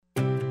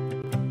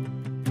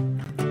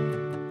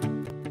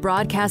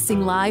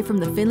Broadcasting live from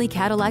the Finley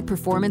Cadillac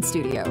Performance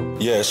Studio.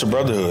 Yeah, it's a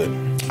brotherhood.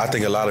 I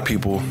think a lot of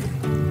people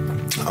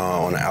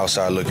on the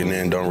outside looking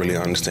in don't really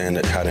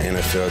understand how the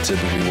NFL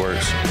typically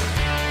works.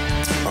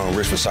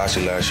 Rich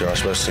Versace last year, our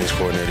special teams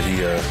coordinator,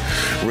 he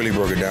really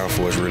broke it down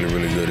for us really,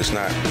 really good. It's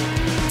not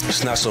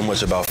so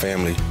much about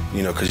family,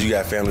 you know, because you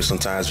got family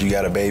sometimes. You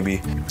got a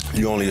baby,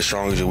 you're only as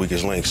strong as your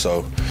weakest link.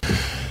 So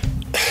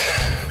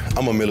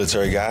I'm a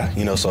military guy,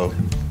 you know, so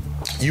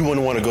you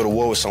wouldn't want to go to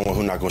war with someone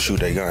who's not going to shoot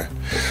their gun.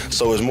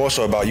 So it's more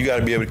so about you got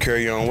to be able to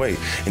carry your own weight.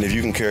 And if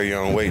you can carry your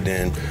own weight,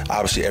 then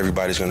obviously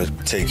everybody's going to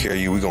take care of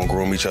you. We're going to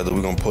groom each other.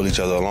 We're going to pull each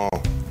other along.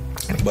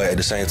 But at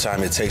the same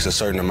time, it takes a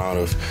certain amount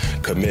of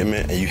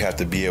commitment, and you have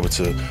to be able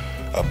to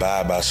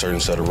abide by a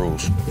certain set of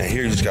rules. And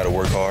here you just got to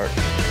work hard,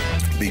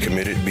 be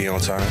committed, be on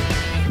time.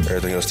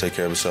 Everything else take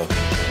care of itself.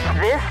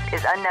 This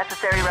is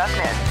Unnecessary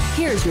Roughness.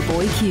 Here's your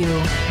boy Q.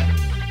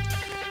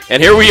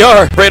 And here we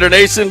are, Raider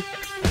Nation.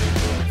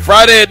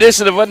 Friday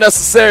edition of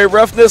Unnecessary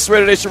Roughness,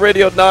 Raider Nation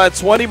Radio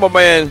 920. My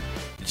man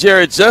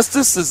Jared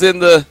Justice is in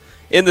the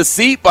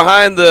seat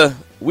behind the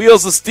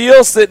wheels of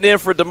steel, sitting in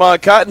for Damon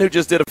Cotton, who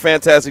just did a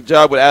fantastic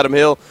job with Adam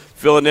Hill,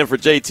 filling in for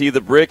JT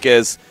the Brick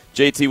as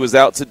JT was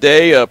out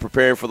today,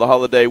 preparing for the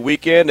holiday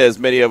weekend, as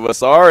many of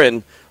us are.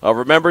 And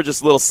remember,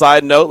 just a little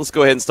side note, let's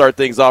go ahead and start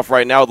things off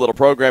right now with a little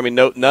programming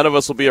note. None of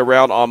us will be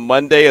around on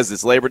Monday, as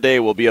it's Labor Day.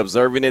 We'll be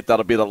observing it.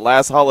 That'll be the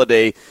last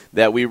holiday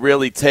that we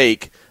really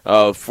take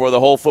for the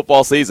whole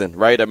football season,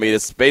 right? I mean,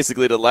 it's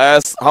basically the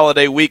last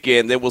holiday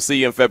weekend, then we'll see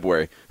you in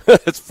February.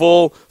 It's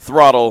full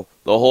throttle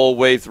the whole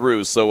way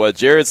through. So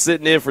Jared's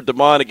sitting in for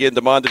Damon. Again,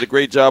 Damon did a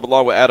great job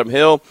along with Adam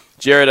Hill.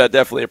 Jared, I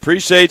definitely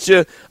appreciate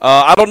you.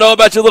 I don't know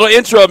about your little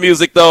intro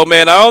music, though,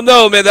 man. I don't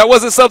know, man. That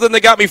wasn't something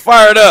that got me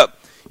fired up.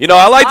 You know,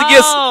 I like to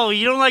get... Oh,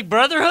 you don't like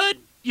Brotherhood?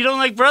 You don't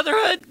like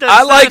Brotherhood?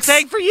 That's not a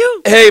thing for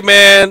you? Hey,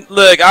 man,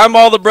 look, I'm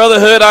all the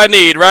brotherhood I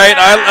need, right?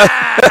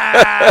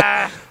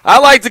 I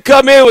like to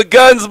come in with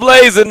guns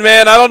blazing,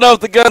 man. I don't know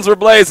if the guns were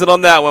blazing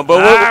on that one,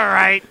 but all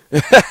right.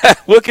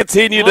 We'll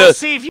continue We'll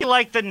see if you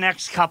like the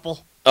next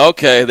couple.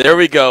 Okay, there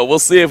we go. We'll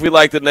see if we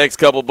like the next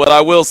couple, but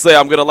I will say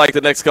I'm going to like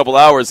the next couple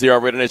hours here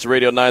on Raider Nation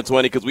Radio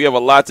 920 because we have a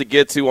lot to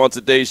get to on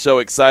today's show.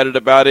 Excited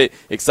about it.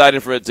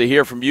 Excited to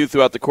hear from you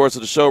throughout the course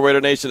of the show, Raider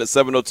Nation, at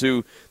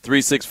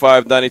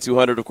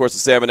 702-365-9200. Of course, the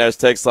Salmon Ash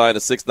text line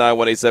is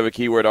 69187,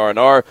 keyword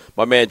R&R.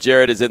 My man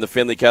Jared is in the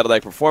Finley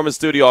Cadillac Performance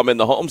Studio. I'm in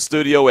the home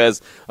studio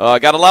as I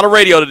got a lot of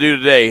radio to do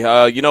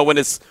today. You know, when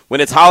it's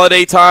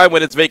holiday time,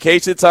 when it's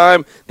vacation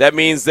time, that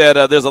means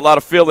that there's a lot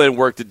of fill-in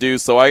work to do.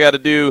 So I got to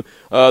do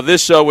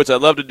this show, which I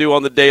love to do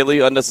on the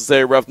daily,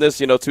 Unnecessary Roughness,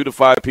 2 to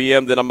 5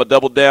 p.m. Then I'm going to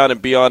double down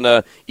and be on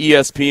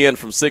ESPN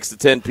from 6 to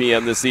 10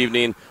 p.m. this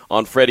evening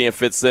on Freddie and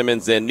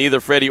Fitzsimmons. And neither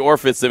Freddie or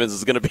Fitzsimmons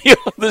is going to be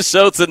on the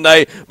show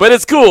tonight, but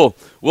it's cool.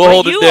 We'll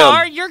hold it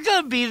down. You're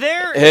going to be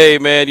there. Hey,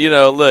 man,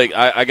 look,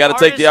 I got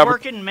to take the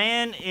opportunity. Working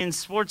man in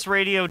sports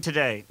radio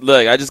today.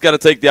 Look, I just got to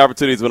take the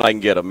opportunities when I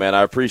can get them, man.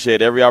 I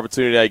appreciate every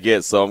opportunity I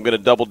get, so I'm going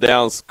to double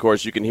down. Of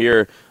course, you can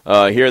hear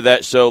that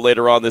show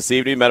later on this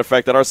evening. Matter of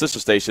fact, at our sister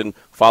station,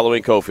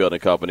 Following Cofield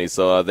and Company.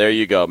 So there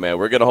you go, man.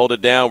 We're going to hold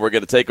it down. We're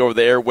going to take over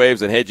the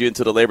airwaves and head you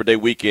into the Labor Day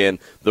weekend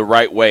the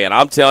right way. And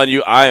I'm telling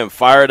you, I am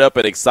fired up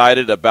and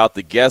excited about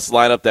the guest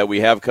lineup that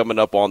we have coming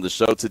up on the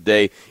show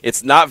today.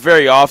 It's not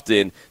very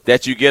often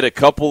that you get a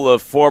couple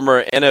of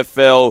former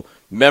NFL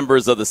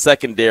members of the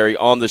secondary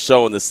on the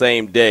show in the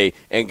same day,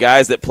 and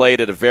guys that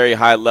played at a very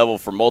high level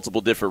for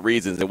multiple different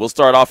reasons. And we'll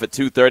start off at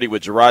 2:30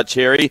 with Gerard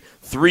Cherry,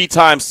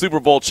 3-time Super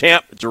Bowl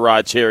champ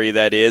Gerard Cherry,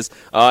 that is.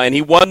 And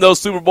he won those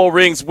Super Bowl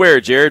rings where,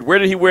 Jared? Where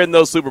did he win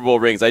those Super Bowl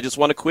rings? I just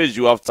want to quiz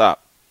you off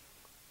top.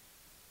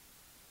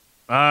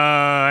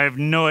 I have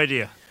no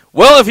idea.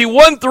 Well, if he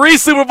won 3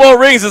 Super Bowl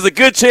rings, there's a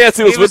good chance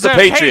he was with the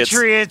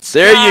Patriots.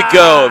 There you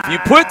go. If you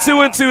put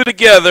 2 and 2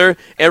 together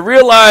and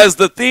realize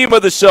the theme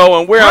of the show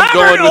and where I'm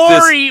going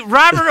with this.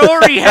 Robert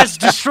Horry has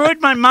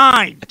destroyed my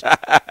mind.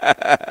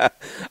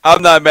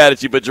 I'm not mad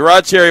at you, but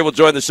Gerard Cherry will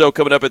join the show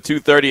coming up at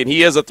 2:30, and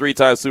he is a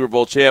 3-time Super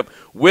Bowl champ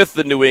with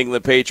the New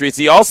England Patriots.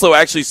 He also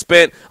actually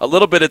spent a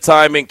little bit of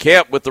time in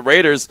camp with the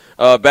Raiders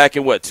back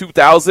in,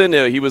 2000?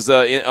 He was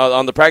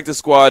on the practice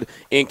squad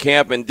in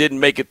camp and didn't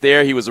make it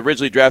there. He was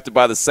originally drafted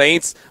by the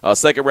Saints,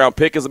 second-round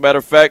pick, as a matter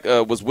of fact,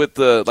 was with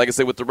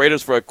the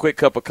Raiders for a quick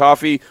cup of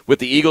coffee, with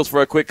the Eagles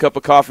for a quick cup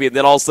of coffee, and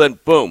then all of a sudden,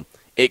 boom,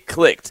 it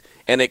clicked.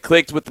 And it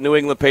clicked with the New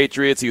England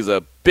Patriots. He was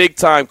a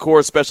big-time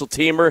core special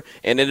teamer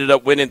and ended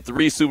up winning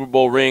 3 Super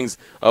Bowl rings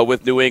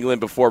with New England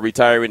before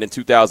retiring in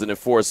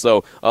 2004.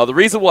 So the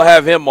reason we'll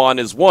have him on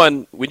is,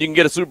 one, when you can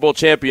get a Super Bowl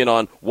champion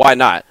on, why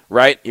not,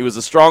 right? He was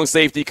a strong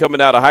safety coming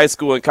out of high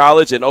school and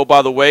college, and, oh,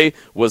 by the way,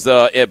 was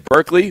at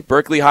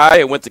Berkeley High,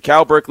 and went to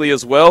Cal Berkeley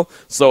as well.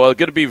 So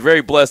going to be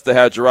very blessed to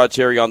have Gerard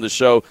Cherry on the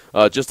show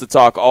just to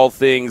talk all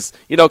things,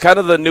 kind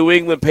of the New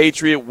England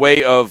Patriot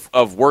way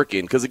of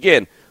working. Because,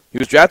 again, he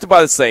was drafted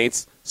by the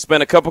Saints,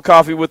 spent a cup of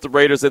coffee with the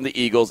Raiders and the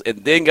Eagles,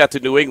 and then got to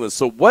New England.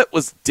 So what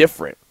was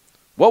different?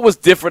 What was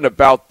different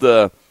about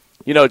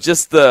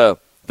just the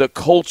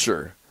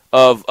culture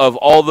of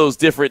all those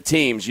different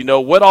teams.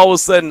 What all of a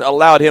sudden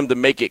allowed him to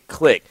make it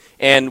click?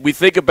 And we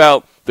think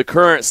about the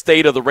current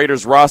state of the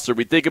Raiders roster.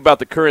 We think about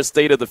the current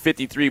state of the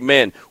 53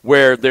 men,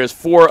 where there's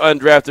 4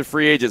 undrafted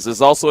free agents.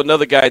 There's also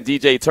another guy,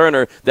 DJ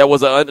Turner, that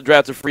was an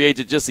undrafted free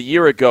agent just a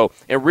year ago,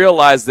 and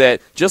realized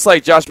that, just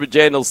like Josh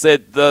McDaniels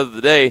said the other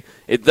day,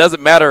 it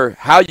doesn't matter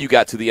how you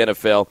got to the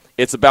NFL.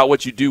 It's about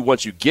what you do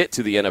once you get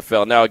to the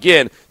NFL. Now,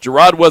 again,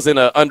 Gerard wasn't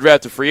an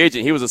undrafted free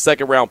agent. He was a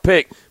second-round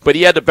pick, but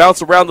he had to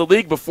bounce around the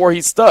league before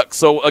he stuck.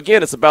 So,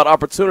 again, it's about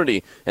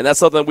opportunity, and that's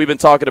something we've been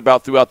talking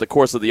about throughout the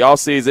course of the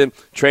offseason,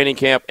 training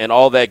camp, and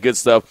all that good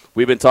stuff.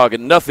 We've been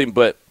talking nothing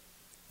but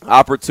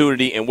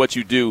opportunity and what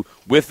you do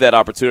with that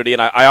opportunity.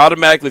 And I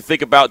automatically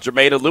think about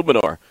Jermaine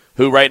Illuminor,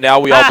 who right now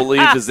we all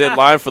believe is in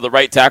line for the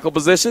right tackle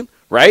position,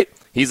 right?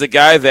 He's a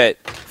guy that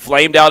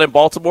flamed out in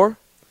Baltimore.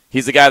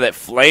 He's a guy that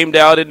flamed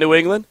out in New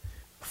England,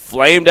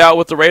 flamed out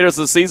with the Raiders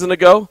a season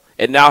ago,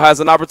 and now has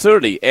an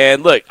opportunity.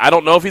 And, look, I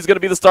don't know if he's going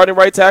to be the starting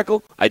right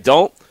tackle. I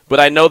don't. But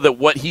I know that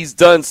what he's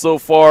done so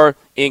far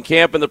in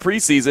camp in the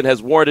preseason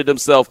has warranted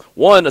himself,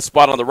 one, a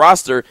spot on the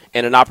roster,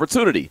 and an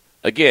opportunity.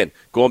 Again,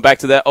 going back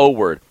to that O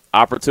word,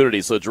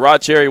 opportunity. So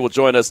Gerard Cherry will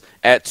join us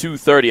at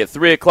 2:30. At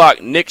 3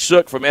 o'clock, Nick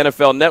Shook from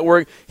NFL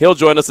Network. He'll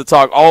join us to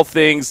talk all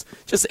things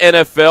just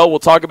NFL. We'll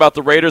talk about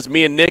the Raiders.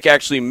 Me and Nick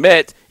actually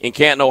met in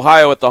Canton,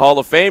 Ohio at the Hall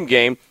of Fame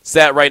game,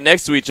 sat right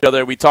next to each other,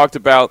 and we talked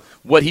about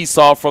what he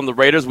saw from the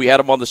Raiders. We had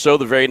him on the show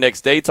the very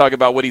next day, talking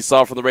about what he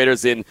saw from the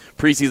Raiders in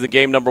preseason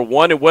game number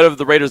 1, and what have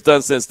the Raiders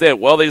done since then?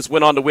 Well, they just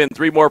went on to win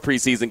 3 more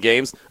preseason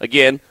games.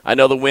 Again, I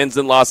know the wins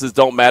and losses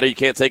don't matter. You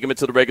can't take them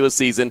into the regular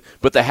season,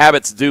 but the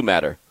habits do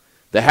matter.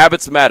 The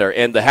habits matter,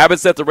 and the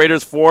habits that the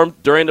Raiders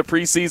formed during the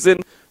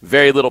preseason,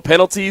 very little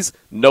penalties,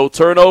 no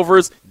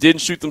turnovers,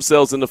 didn't shoot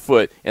themselves in the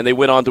foot, and they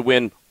went on to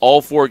win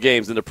all 4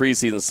 games in the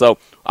preseason. So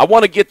I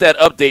want to get that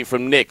update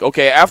from Nick.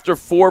 Okay, after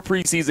 4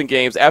 preseason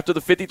games, after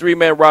the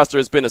 53-man roster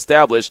has been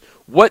established,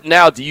 what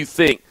now do you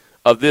think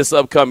of this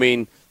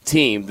upcoming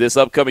team, this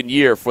upcoming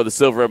year for the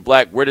Silver and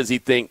Black? Where does he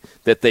think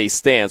that they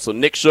stand? So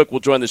Nick Shook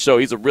will join the show.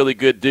 He's a really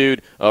good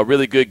dude, a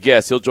really good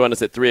guest. He'll join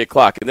us at 3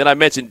 o'clock. And then I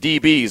mentioned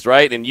DBs,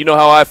 right? And you know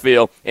how I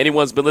feel.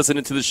 Anyone's been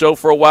listening to the show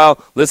for a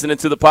while, listening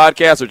to the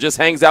podcast, or just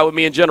hangs out with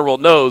me in general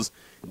knows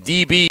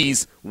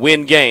DBs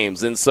win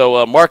games. And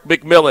so Mark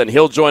McMillan,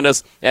 he'll join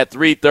us at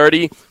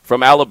 3:30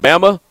 from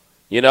Alabama.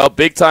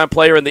 Big-time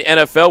player in the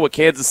NFL with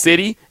Kansas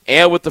City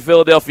and with the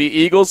Philadelphia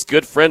Eagles.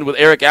 Good friend with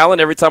Eric Allen.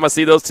 Every time I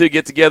see those two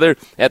get together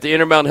at the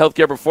Intermountain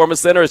Healthcare Performance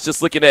Center,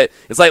 it's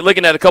like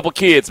looking at a couple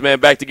kids, man,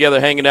 back together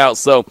hanging out.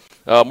 So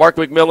Mark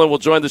McMillan will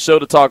join the show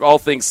to talk all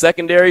things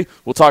secondary.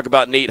 We'll talk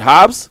about Nate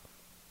Hobbs,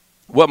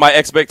 what my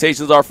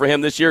expectations are for him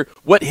this year,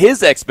 what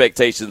his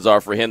expectations are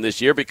for him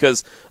this year,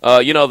 because,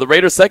 the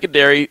Raiders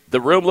secondary,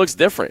 the room looks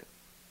different.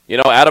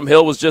 Adam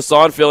Hill was just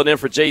on filling in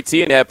for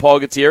JT and had Paul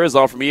Gutierrez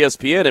on from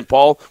ESPN. And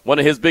Paul, one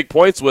of his big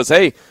points was,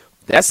 hey,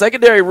 that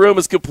secondary room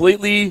is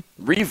completely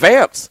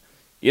revamped.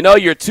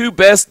 Your 2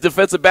 best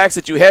defensive backs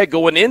that you had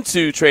going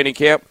into training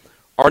camp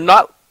are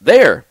not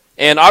there.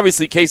 And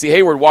obviously Casey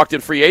Hayward walked in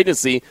free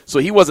agency, so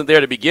he wasn't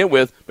there to begin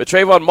with. But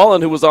Trayvon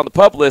Mullen, who was on the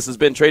PUP list, has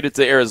been traded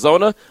to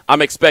Arizona.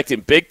 I'm expecting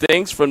big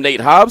things from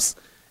Nate Hobbs.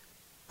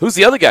 Who's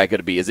the other guy going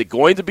to be? Is it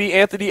going to be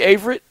Anthony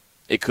Averett?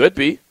 It could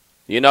be.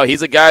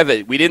 He's a guy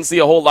that we didn't see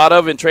a whole lot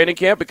of in training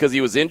camp because he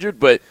was injured,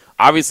 but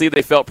obviously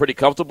they felt pretty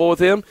comfortable with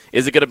him.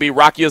 Is it going to be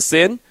Rocky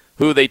Ya-Sin,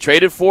 who they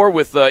traded for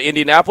with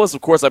Indianapolis?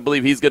 Of course, I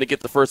believe he's going to get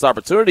the first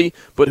opportunity,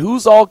 but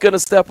who's all going to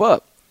step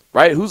up,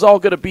 right? Who's all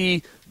going to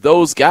be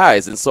those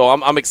guys? And so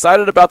I'm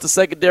excited about the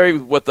secondary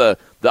with the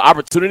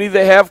opportunity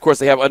they have. Of course,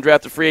 they have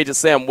undrafted free agent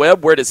Sam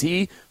Webb. Where does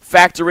he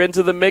factor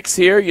into the mix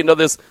here?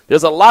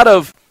 There's a lot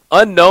of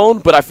unknown,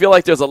 but I feel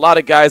like there's a lot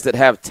of guys that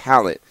have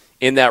talent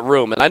in that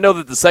room. And I know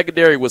that the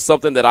secondary was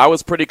something that I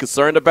was pretty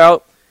concerned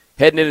about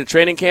heading into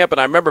training camp. And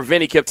I remember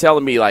Vinny kept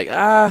telling me,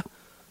 I'm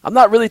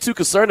not really too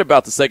concerned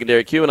about the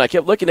secondary, Q. And I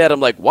kept looking at him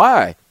like,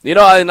 why?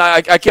 And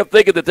I kept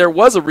thinking that there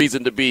was a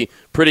reason to be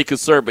pretty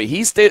concerned. But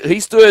he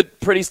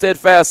stood pretty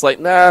steadfast, like,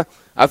 nah,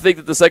 I think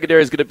that the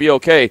secondary is going to be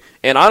okay.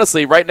 And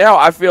honestly, right now,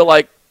 I feel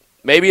like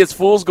maybe it's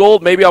fool's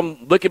gold. Maybe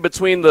I'm looking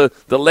between the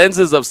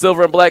lenses of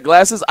silver and black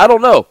glasses. I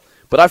don't know.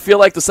 But I feel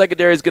like the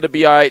secondary is going to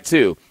be all right,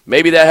 too.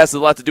 Maybe that has a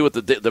lot to do with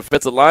the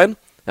defensive line.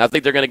 And I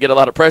think they're going to get a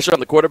lot of pressure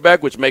on the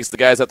quarterback, which makes the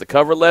guys have to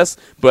cover less.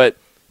 But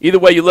either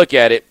way you look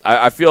at it,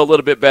 I feel a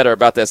little bit better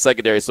about that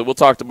secondary. So we'll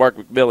talk to Mark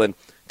McMillan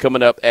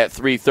coming up at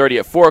 3:30.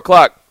 At 4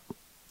 o'clock,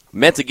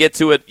 meant to get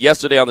to it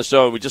yesterday on the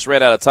show, and we just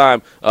ran out of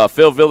time.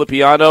 Phil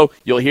Villapiano,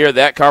 you'll hear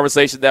that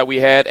conversation that we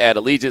had at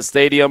Allegiant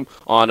Stadium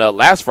on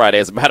last Friday,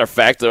 as a matter of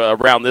fact,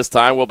 around this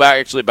time. Well,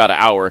 actually about an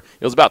hour.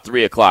 It was about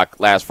 3 o'clock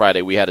last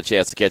Friday. We had a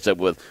chance to catch up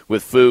with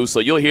Fu. So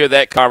you'll hear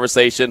that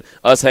conversation,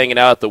 us hanging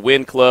out at the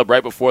Wynn Club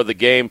right before the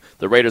game,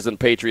 the Raiders and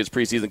Patriots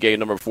preseason game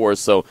number 4.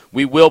 So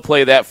we will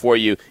play that for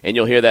you, and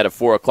you'll hear that at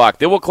 4 o'clock.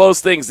 Then we'll close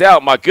things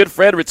out. My good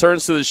friend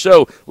returns to the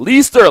show,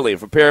 Lee Sterling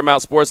from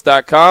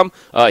ParamountSports.com.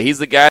 He's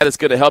the guy that's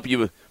going to help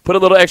you put a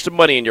little extra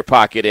money in your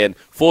pocket. And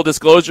full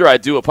disclosure, I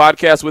do a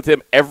podcast with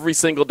him every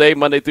single day,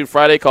 Monday through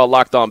Friday, called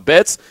Locked On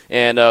Bets.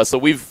 And so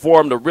we've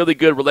formed a really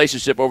good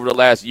relationship over the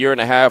last year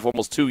and a half,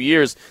 almost 2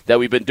 years that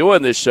we've been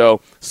doing this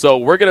show. So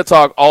we're going to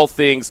talk all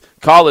things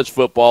college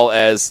football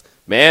as –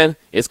 man,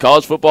 it's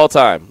college football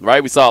time,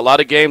 right? We saw a lot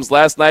of games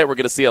last night. We're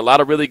going to see a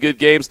lot of really good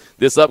games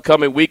this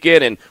upcoming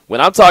weekend. And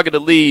when I'm talking to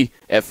Lee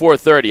at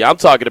 4:30, I'm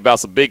talking about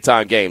some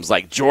big-time games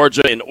like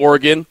Georgia and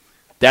Oregon.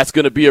 That's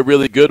going to be a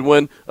really good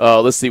one.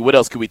 Let's see, what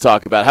else can we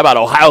talk about? How about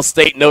Ohio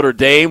State, Notre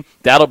Dame?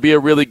 That'll be a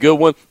really good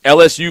one.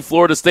 LSU,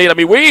 Florida State. I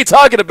mean, we ain't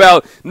talking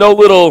about no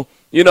little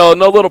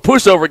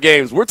pushover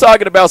games. We're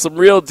talking about some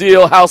real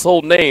deal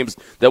household names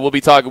that we'll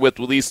be talking with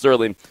Lee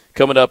Sterling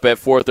coming up at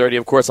 4:30.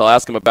 Of course, I'll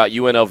ask him about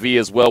UNLV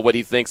as well, what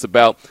he thinks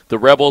about the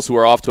Rebels, who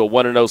are off to a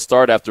 1-0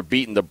 start after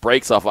beating the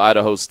brakes off of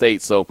Idaho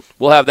State. So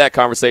we'll have that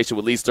conversation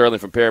with Lee Sterling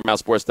from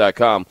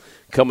ParamountSports.com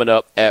coming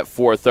up at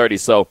 4:30.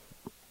 So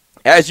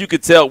as you can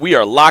tell, we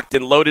are locked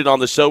and loaded on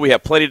the show. We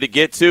have plenty to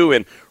get to,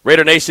 and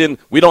Raider Nation,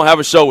 we don't have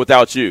a show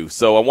without you.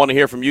 So I want to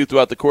hear from you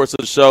throughout the course of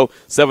the show,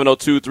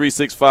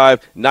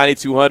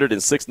 702-365-9200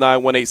 and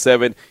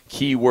 69187,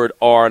 keyword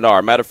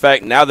R&R. Matter of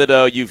fact, now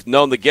that you've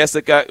known the guests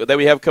that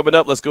we have coming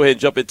up, let's go ahead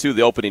and jump into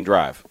the opening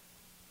drive.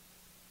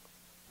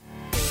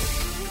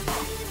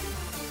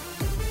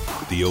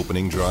 The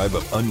opening drive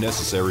of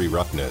Unnecessary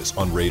Roughness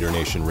on Raider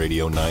Nation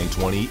Radio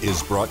 920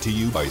 is brought to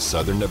you by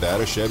Southern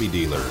Nevada Chevy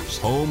Dealers,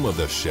 home of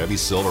the Chevy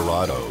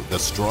Silverado, the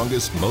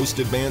strongest, most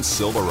advanced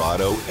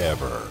Silverado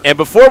ever. And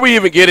before we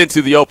even get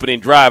into the opening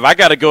drive, I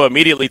got to go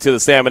immediately to the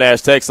Salmon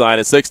Ash text line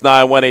at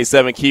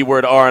 69187,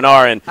 keyword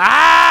R&R. And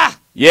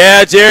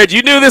yeah, Jared,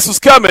 you knew this was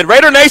coming.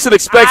 Raider Nation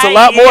expects a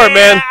lot more,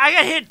 man. I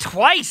got hit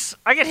twice.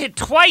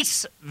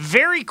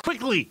 Very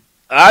quickly.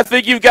 I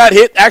think you've got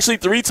hit actually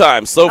 3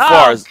 times so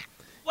far.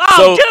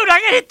 Wow, dude,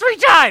 I got hit 3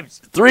 times.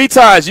 3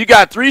 times. You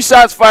got 3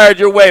 shots fired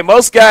your way.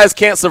 Most guys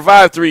can't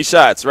survive 3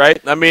 shots, right?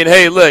 I mean,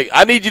 hey, look,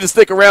 I need you to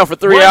stick around for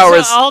 3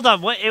 hours. Hold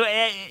on.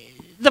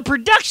 The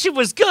production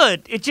was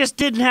good. It just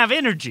didn't have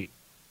energy.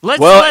 Let's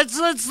not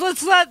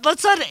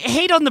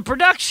hate on the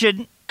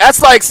production.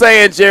 That's like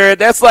saying,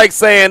 Jared,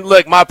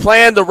 look, my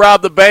plan to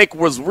rob the bank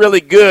was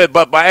really good,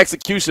 but my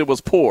execution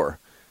was poor.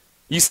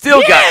 You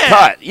still got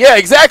caught. Yeah,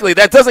 exactly.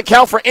 That doesn't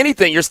count for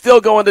anything. You're still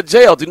going to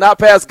jail. Do not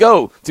pass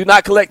go. Do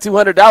not collect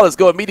 $200.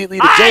 Go immediately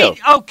to jail.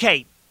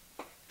 Okay.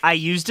 I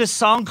used a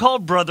song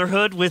called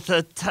Brotherhood with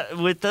a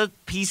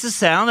piece of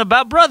sound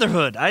about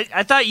brotherhood.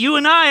 I thought you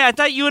and I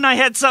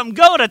had something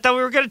going. I thought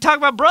we were going to talk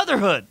about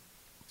brotherhood.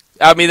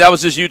 I mean, that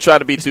was just you trying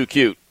to be too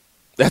cute.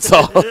 That's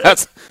all.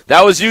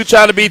 That was you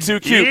trying to be too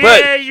cute. Yeah,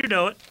 but you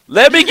know it.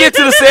 Let me get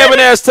to the Salmon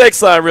Ash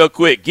text line real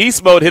quick.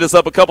 Geese Mode hit us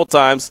up a couple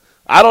times.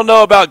 I don't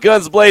know about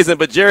Guns Blazing,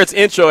 but Jared's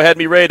intro had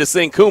me ready to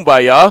sing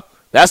Kumbaya.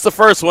 That's the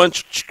first one.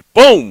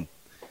 Boom.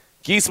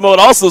 Geese Mode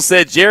also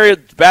said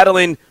Jared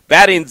batting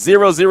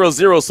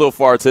 0-0-0 so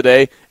far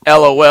today.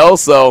 LOL.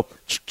 So,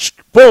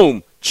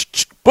 boom.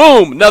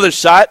 Boom. Another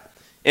shot.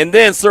 And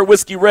then Sir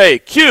Whiskey Ray.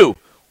 Q.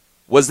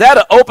 Was that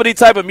an opening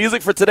type of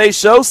music for today's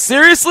show?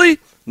 Seriously?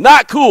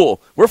 Not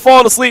cool. We're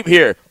falling asleep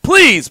here.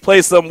 Please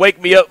play some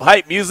Wake Me Up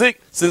hype music.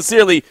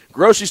 Sincerely,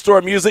 grocery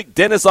store music,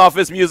 dentist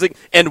office music,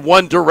 and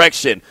One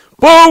Direction.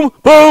 Boom,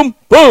 boom,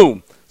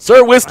 boom.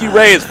 Sir Whiskey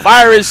Ray is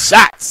firing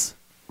shots.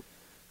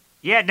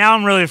 Yeah, now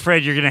I'm really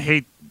afraid you're going to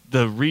hate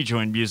the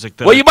rejoin music.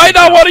 Well, you might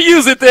not want to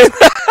use it then.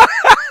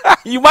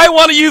 You might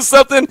want to use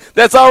something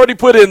that's already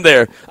put in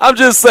there. I'm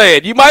just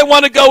saying. You might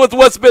want to go with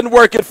what's been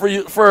working for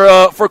you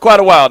for quite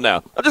a while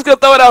now. I'm just going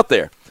to throw it out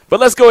there. But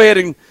let's go ahead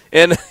and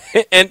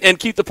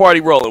keep the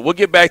party rolling. We'll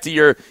get back to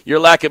your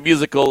lack of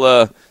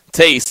musical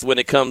taste when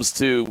it comes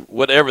to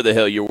whatever the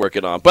hell you're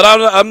working on. But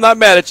I'm not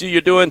mad at you.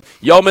 You're doing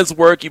yeoman's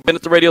work. You've been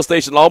at the radio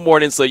station all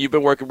morning, so you've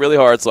been working really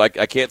hard, so I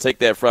can't take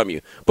that from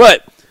you.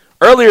 But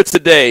earlier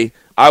today,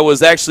 I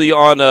was actually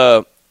on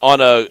a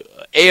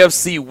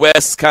AFC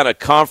West kind of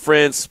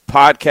conference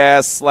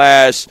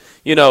podcast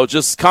 /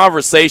 just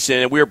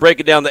conversation, and we were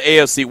breaking down the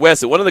AFC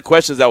West. And one of the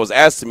questions that was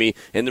asked to me,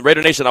 and the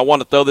Raider Nation, I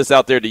want to throw this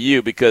out there to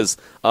you because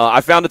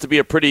I found it to be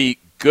a pretty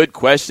good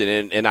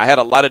question, and I had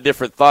a lot of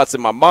different thoughts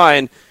in my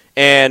mind.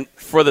 And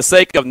for the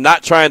sake of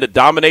not trying to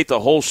dominate the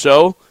whole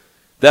show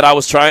that I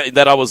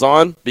was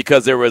on,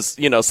 because there was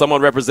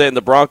someone representing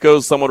the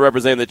Broncos, someone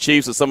representing the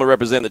Chiefs, and someone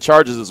representing the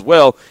Chargers as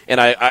well, and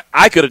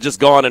I could have just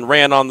gone and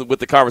ran on with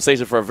the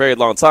conversation for a very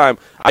long time.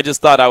 I just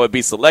thought I would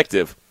be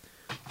selective.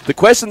 The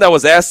question that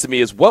was asked to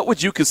me is, what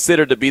would you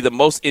consider to be the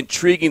most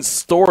intriguing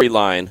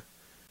storyline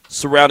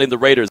surrounding the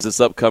Raiders this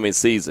upcoming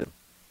season?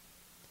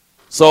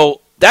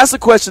 So that's the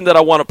question that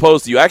I want to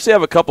pose to you. I actually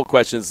have a couple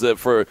questions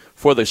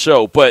for the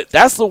show, but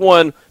that's the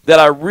one that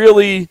I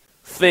really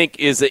think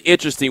is an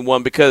interesting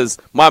one because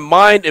my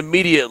mind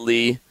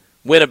immediately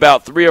went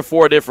about 3 or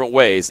 4 different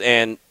ways,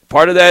 and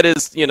part of that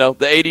is the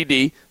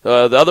ADD.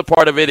 The other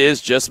part of it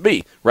is just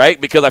me,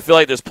 right? Because I feel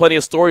like there's plenty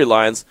of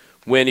storylines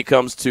when it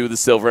comes to the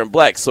silver and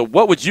black. So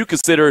what would you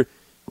consider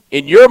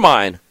in your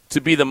mind to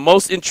be the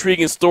most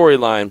intriguing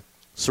storyline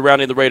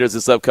surrounding the Raiders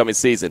this upcoming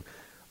season?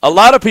 a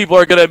lot of people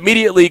are going to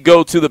immediately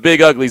go to the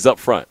big uglies up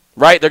front,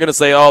 right? They're going to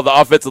say, oh, the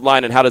offensive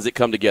line and how does it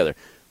come together?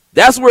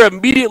 That's where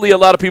immediately a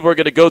lot of people are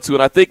going to go to.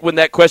 And I think when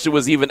that question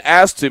was even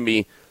asked to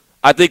me,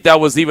 I think that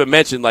was even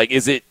mentioned, like,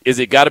 is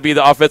it got to be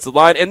the offensive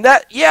line? And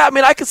that, yeah, I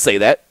mean, I could say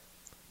that.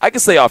 I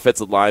could say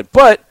offensive line,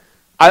 but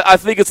I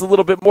think it's a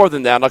little bit more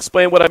than that. And I'll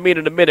explain what I mean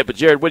in a minute. But,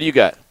 Jared, what do you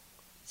got?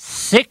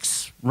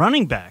 6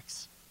 running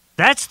backs.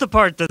 That's the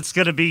part that's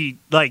going to be,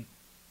 like,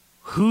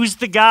 who's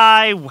the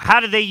guy?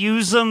 How do they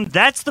use them?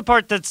 That's the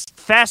part that's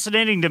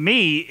fascinating to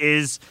me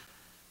is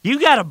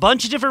you got a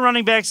bunch of different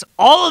running backs.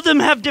 All of them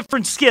have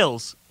different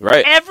skills.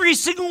 Right. Every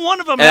single one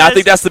of them and has I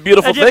think that's the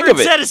beautiful thing of it. a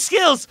different set of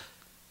skills.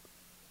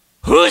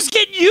 Who's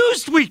getting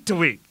used week to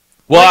week?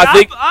 Well, like, I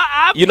think,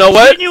 I'm you know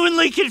what?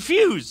 Genuinely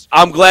confused.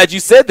 I'm glad you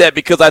said that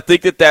because I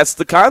think that that's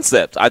the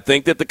concept. I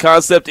think that the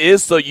concept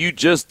is so you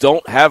just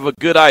don't have a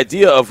good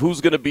idea of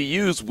who's going to be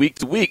used week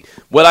to week.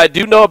 What I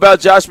do know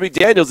about Josh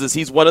McDaniels is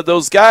he's one of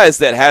those guys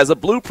that has a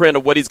blueprint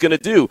of what he's going to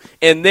do.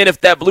 And then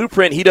if that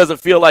blueprint he doesn't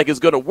feel like is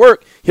going to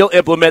work, he'll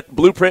implement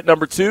blueprint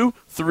number 2,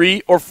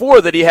 3, or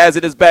 4 that he has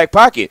in his back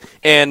pocket.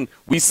 And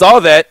we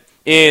saw that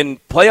in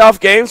playoff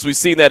games. We've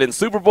seen that in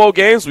Super Bowl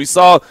games. We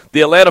saw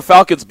the Atlanta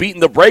Falcons beating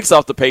the brakes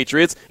off the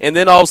Patriots, and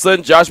then all of a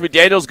sudden Josh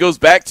McDaniels goes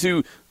back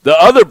to the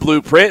other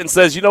blueprint and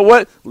says, you know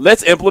what,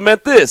 let's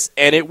implement this,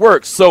 and it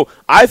works. So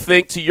I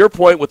think, to your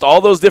point, with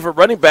all those different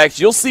running backs,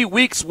 you'll see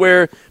weeks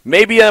where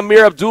maybe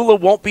Amir Abdullah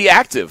won't be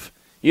active,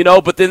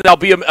 but then there'll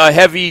be a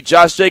heavy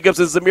Josh Jacobs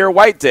and Zamir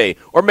White day,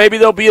 or maybe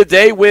there'll be a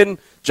day when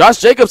Josh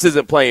Jacobs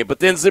isn't playing, but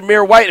then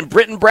Zamir White and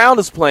Britton Brown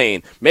is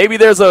playing. Maybe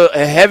there's a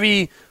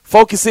heavy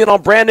focusing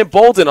on Brandon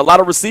Bolden, a lot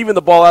of receiving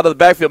the ball out of the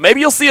backfield.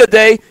 Maybe you'll see a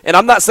day, and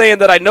I'm not saying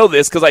that I know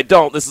this because I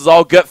don't. This is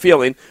all gut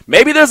feeling.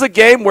 Maybe there's a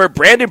game where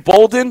Brandon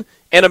Bolden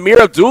and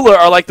Amir Abdullah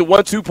are like the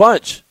 1-2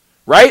 punch,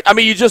 right? I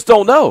mean, you just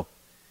don't know.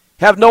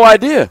 Have no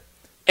idea.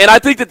 And I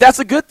think that that's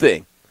a good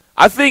thing.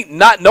 I think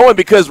not knowing,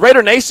 because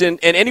Raider Nation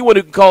and anyone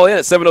who can call in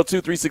at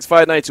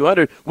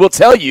 702-365-9200 will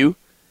tell you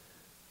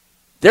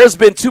there's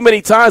been too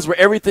many times where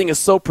everything is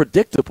so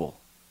predictable.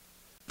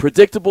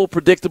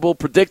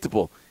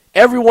 Predictable.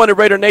 Everyone in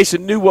Raider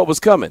Nation knew what was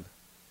coming.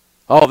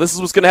 Oh, this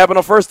is what's going to happen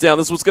on first down.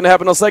 This is what's going to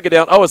happen on second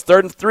down. Oh, it's 3rd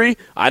and 3.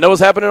 I know what's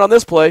happening on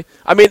this play.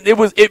 I mean,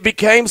 it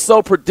became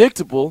so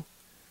predictable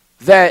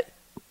that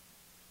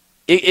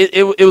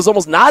it was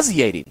almost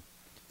nauseating.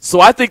 So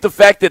I think the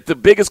fact that the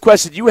biggest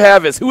question you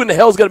have is who in the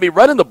hell is going to be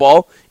running the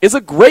ball is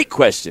a great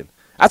question.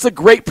 That's a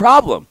great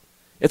problem.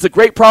 It's a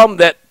great problem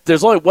that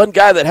there's only one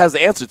guy that has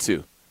the answer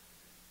to.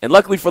 And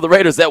luckily for the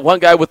Raiders, that one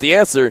guy with the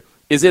answer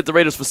is at the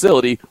Raiders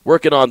facility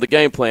working on the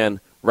game plan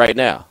right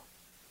now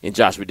in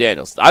Josh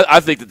McDaniels.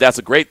 I think that that's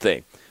a great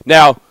thing.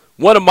 Now,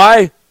 one of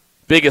my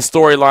biggest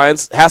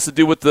storylines has to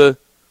do with the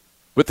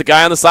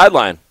guy on the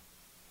sideline.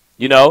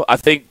 I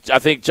think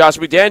Josh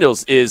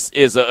McDaniels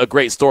is a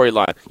great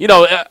storyline.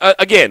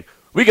 Again,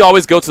 we can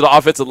always go to the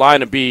offensive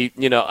line and be,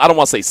 I don't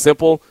want to say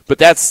simple, but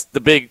that's the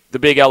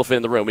big elephant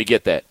in the room. We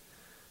get that.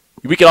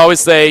 We can always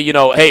say,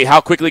 hey,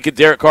 how quickly could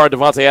Derek Carr and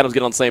Devontae Adams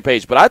get on the same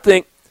page? But I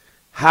think,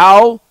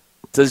 how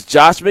does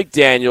Josh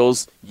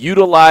McDaniels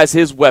utilize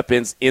his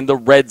weapons in the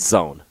red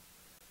zone?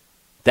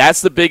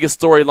 That's the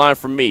biggest storyline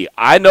for me.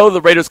 I know the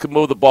Raiders could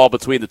move the ball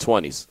between the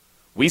 20s.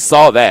 We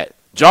saw that.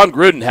 John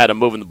Gruden had them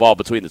moving the ball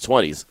between the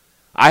 20s.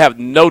 I have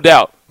no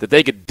doubt that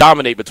they could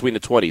dominate between the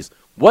 20s.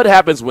 What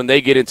happens when they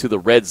get into the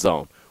red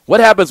zone? What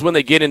happens when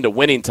they get into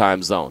winning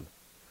time zone?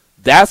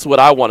 That's what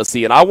I want to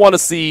see, and I want to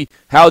see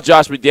how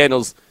Josh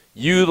McDaniels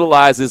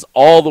utilizes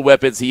all the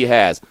weapons he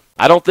has.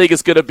 I don't think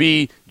it's going to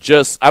be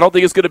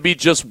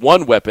just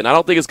one weapon. I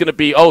don't think it's going to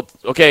be, oh,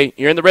 okay,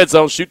 you're in the red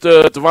zone, shoot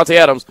to Devontae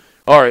Adams,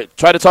 or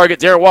try to target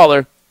Darren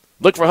Waller,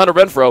 look for Hunter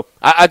Renfrow.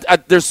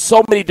 There's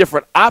so many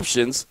different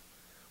options.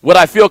 What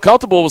I feel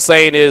comfortable with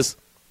saying is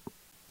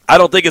I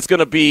don't think it's going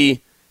to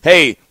be,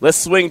 hey, let's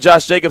swing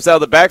Josh Jacobs out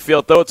of the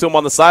backfield, throw it to him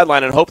on the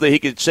sideline, and hope that he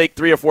can shake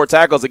 3 or 4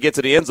 tackles and get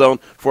to the end zone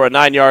for a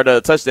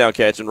 9-yard touchdown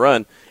catch and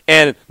run.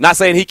 And not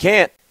saying he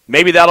can't.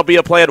 Maybe that'll be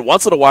a plan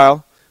once in a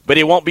while, but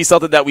it won't be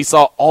something that we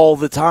saw all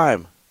the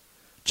time.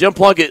 Jim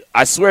Plunkett,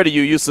 I swear to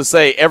you, used to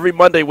say every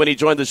Monday when he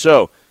joined the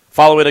show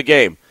following a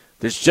game,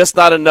 there's just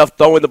not enough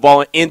throwing the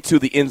ball into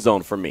the end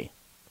zone for me.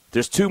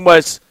 There's too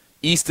much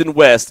east and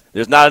west.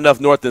 There's not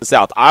enough north and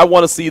south. I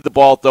want to see the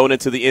ball thrown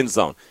into the end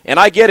zone. And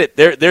I get it.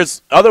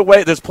 There's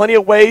plenty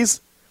of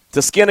ways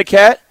to skin a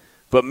cat,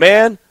 but,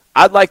 man,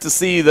 I'd like to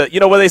see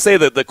what they say,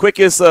 the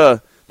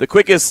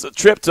quickest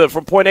trip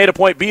from point A to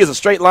point B is a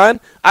straight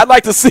line. I'd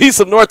like to see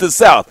some north and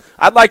south.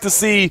 I'd like to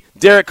see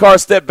Derek Carr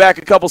step back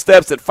a couple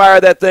steps and fire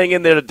that thing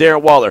in there to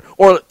Darren Waller,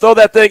 or throw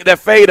that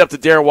fade up to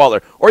Darren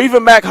Waller, or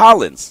even Mac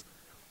Hollins.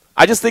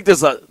 I just think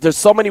there's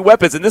so many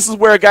weapons, and this is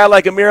where a guy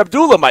like Amir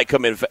Abdullah might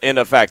come in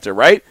a factor,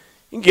 right?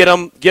 You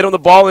can get him the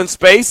ball in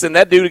space, and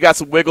that dude got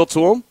some wiggle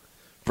to him.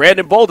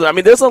 Brandon Bolden. I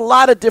mean, there's a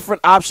lot of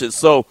different options.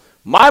 So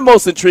my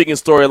most intriguing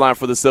storyline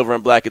for the Silver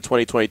and Black in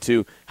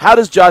 2022, how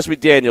does Josh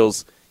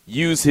McDaniels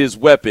use his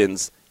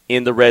weapons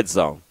in the red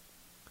zone?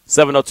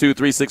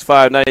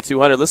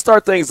 702-365-9200. Let's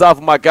start things off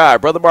with my guy,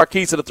 Brother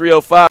Marquise at the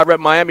 305. Rep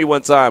Miami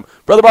one time.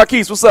 Brother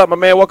Marquise, what's up, my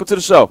man? Welcome to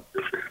the show.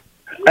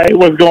 Hey,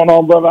 what's going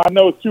on, brother? I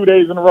know it's 2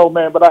 days in a row,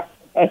 man, but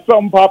as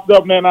something popped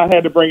up, man, I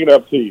had to bring it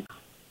up to you.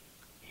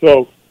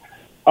 So,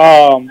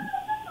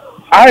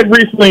 I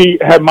recently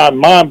had my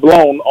mind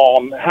blown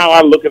on how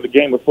I look at the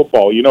game of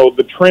football. You know,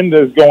 the trend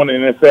that's going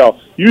in the NFL.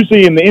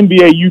 Usually in the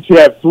NBA, you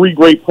have three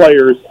great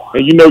players,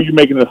 and you know you're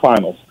making the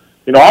finals.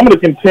 You know, I'm going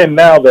to contend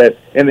now that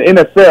in the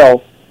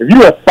NFL, if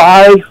you have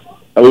five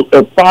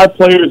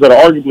players that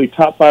are arguably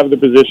top five of the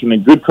position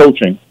and good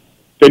coaching,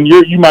 then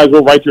you might as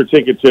well write your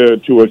ticket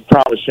to a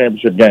conference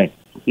championship game.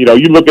 You know,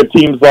 you look at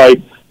teams like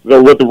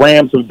what the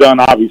Rams have done,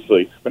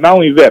 obviously. But not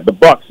only that, the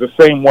Bucs the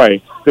same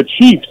way. The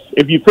Chiefs,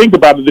 if you think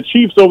about it, the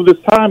Chiefs over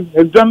this time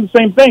has done the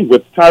same thing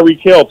with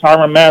Tyreek Hill,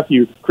 Tyrann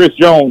Mathieu, Chris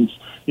Jones,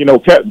 you know,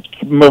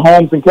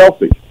 Mahomes and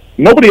Kelsey.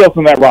 Nobody else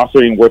in that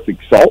roster ain't worth the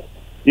salt.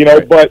 You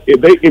know, but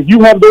if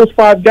you have those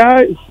five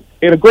guys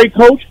and a great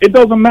coach, it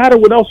doesn't matter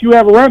what else you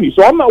have around you.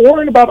 So I'm not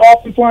worrying about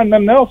offensive line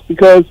and nothing else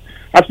because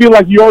I feel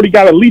like you already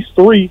got at least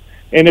three.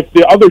 And if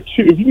the other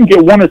two, if you can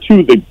get one or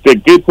two that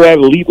get to that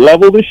elite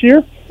level this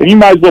year, then you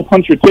might as well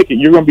punch your ticket.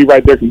 You're going to be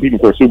right there competing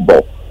for a Super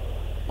Bowl.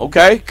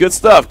 Okay, good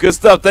stuff. Good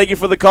stuff. Thank you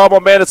for the call, my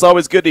man. It's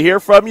always good to hear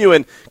from you.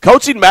 And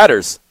coaching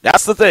matters.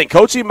 That's the thing.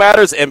 Coaching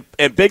matters, and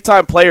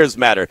big-time players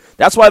matter.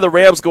 That's why the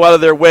Rams go out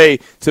of their way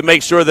to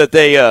make sure that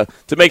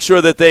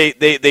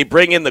they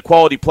bring in the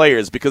quality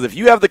players. Because if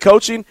you have the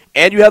coaching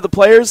and you have the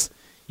players,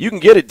 you can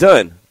get it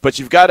done. But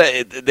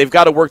they've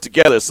got to work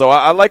together. So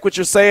I like what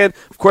you're saying.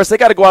 Of course, they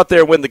got to go out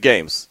there and win the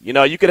games. You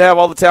know, you could have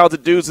all the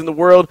talented dudes in the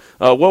world.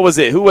 What was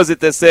it? Who was it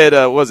that said,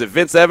 was it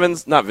Vince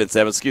Evans? Not Vince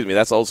Evans, excuse me.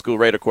 That's old school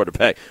Raider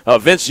quarterback.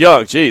 Vince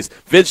Young, jeez.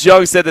 Vince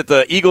Young said that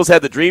the Eagles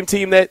had the dream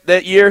team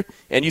that year,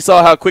 and you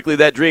saw how quickly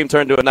that dream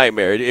turned to a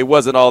nightmare. It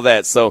wasn't all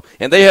that. So,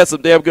 and they had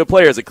some damn good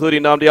players,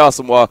 including Nnamdi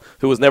Asomugha,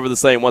 who was never the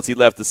same once he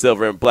left the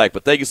silver and black.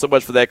 But thank you so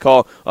much for that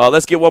call.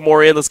 Let's get one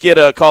more in. Let's get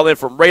a call in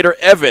from Raider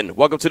Evan.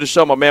 Welcome to the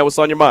show, my man. What's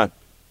on your mind?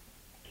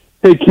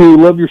 Hey, Q,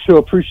 love your show.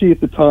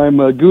 Appreciate the time.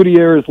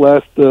 Gutierrez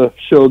last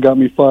show got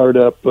me fired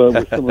up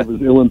with some of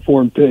his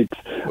ill-informed takes.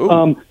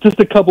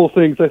 Just a couple of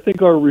things. I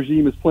think our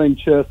regime is playing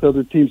chess.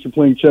 Other teams are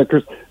playing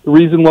checkers. The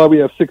reason why we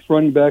have 6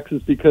 running backs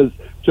is because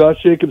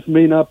Josh Jacobs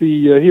may not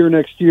be here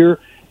next year,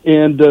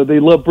 and they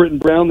love Britton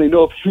Brown. They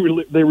know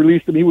if they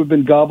released him, he would have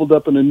been gobbled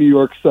up in a New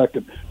York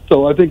second.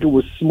 So I think it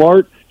was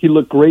smart. He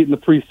looked great in the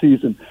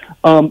preseason.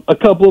 A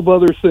couple of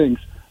other things.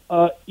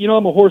 You know,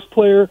 I'm a horse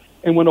player.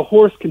 And when a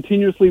horse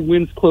continuously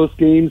wins close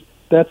games,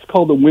 that's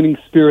called a winning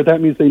spirit.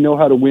 That means they know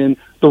how to win.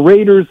 The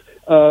Raiders,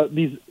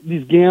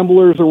 these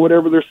gamblers or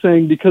whatever they're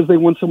saying, because they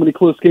won so many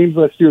close games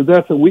last year,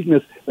 that's a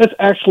weakness. That's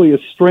actually a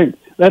strength.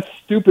 That's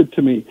stupid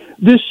to me.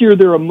 This year,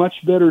 they're a much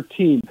better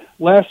team.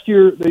 Last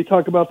year, they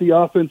talk about the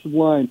offensive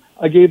line.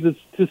 I gave the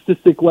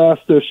statistic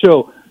last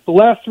show. The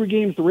last 3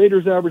 games, the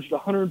Raiders averaged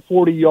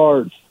 140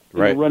 yards in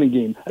the running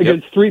game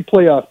against 3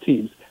 playoff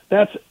teams.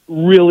 That's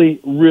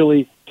really,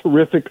 really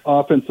terrific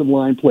offensive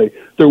line play.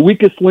 Their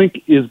weakest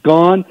link is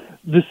gone.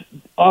 This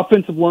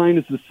offensive line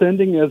is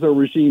ascending, as our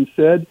regime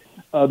said.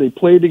 They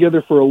played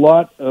together for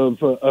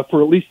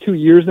for at least 2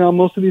 years now,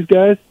 most of these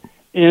guys.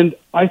 And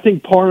I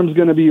think Parham's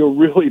going to be a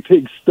really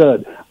big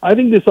stud. I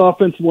think this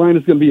offensive line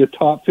is going to be a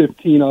top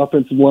 15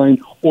 offensive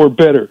line or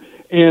better.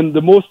 And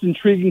the most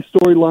intriguing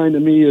storyline to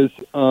me is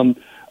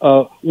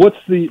what's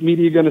the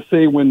media going to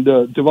say when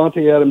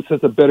Davante Adams has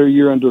a better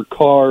year under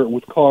Carr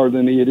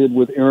than he did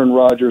with Aaron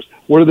Rodgers?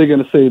 What are they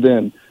going to say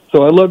then?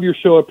 So I love your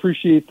show. I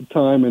appreciate the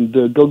time,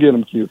 and go get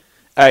them, Q.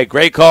 Hey,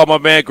 great call, my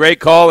man. Great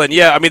call. And,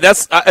 yeah, I mean,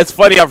 it's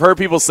funny. I've heard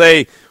people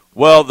say,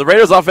 well, the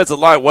Raiders' offensive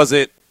line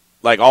wasn't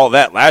like all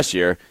that last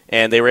year,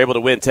 and they were able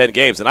to win 10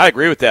 games. And I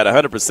agree with that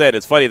 100%.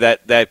 It's funny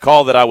that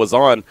call that I was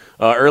on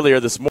earlier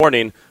this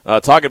morning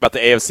talking about the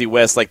AFC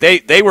West, like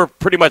they were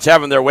pretty much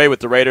having their way with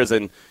the Raiders.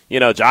 And,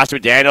 you know, Josh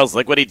McDaniels,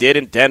 look what he did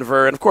in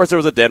Denver. And, of course, there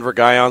was a Denver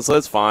guy on, so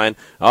that's fine.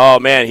 Oh,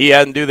 man, he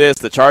hadn't do this.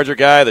 The Charger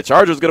guy, the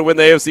Chargers going to win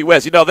the AFC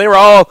West. You know, they were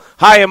all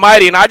high and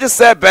mighty. And I just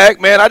sat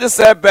back, man. I just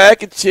sat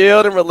back and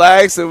chilled and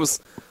relaxed. It was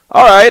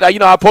all right.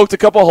 I poked a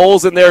couple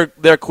holes in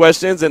their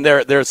questions and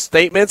their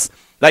statements.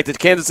 Like the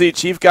Kansas City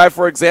Chief guy,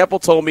 for example,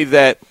 told me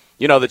that,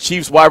 you know, the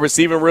Chiefs' wide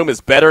receiving room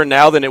is better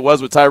now than it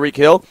was with Tyreek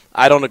Hill.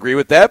 I don't agree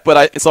with that.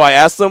 So I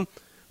asked him,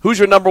 who's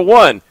your number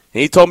one? And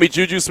he told me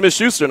Juju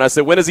Smith-Schuster. And I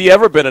said, when has he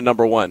ever been a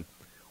number one?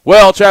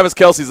 Well, Travis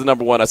Kelce's the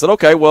number one. I said,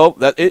 okay, well,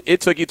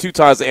 it took you 2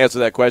 times to answer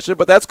that question,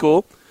 but that's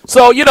cool.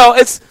 So, you know,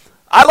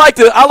 I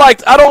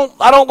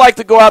don't like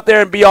to go out there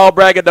and be all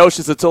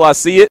braggadocious until I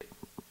see it.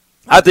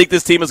 I think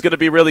this team is going to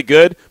be really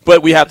good,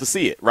 but we have to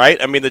see it,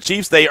 right? I mean, the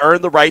Chiefs, they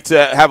earned the right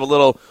to have a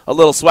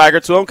little swagger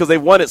to them because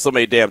they've won it so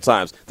many damn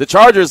times. The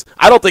Chargers,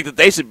 I don't think that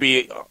they should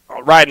be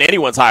riding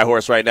anyone's high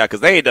horse right now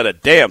because they ain't done a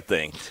damn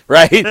thing,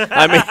 right?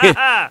 I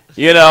mean,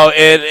 you know,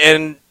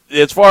 and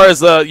as far as,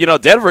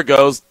 Denver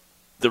goes,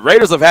 the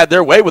Raiders have had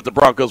their way with the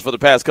Broncos for the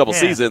past couple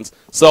seasons.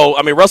 So,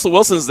 I mean, Russell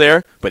Wilson's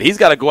there, but he's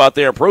got to go out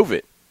there and prove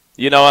it.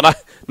 You know, and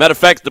matter of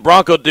fact, the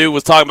Bronco dude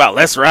was talking about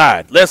let's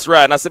ride.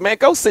 And I said, man,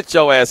 go sit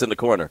your ass in the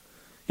corner.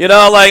 You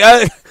know, like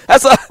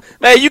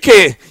man,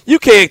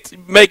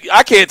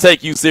 I can't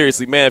take you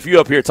seriously, man. If you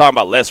up here talking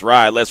about let's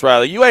ride,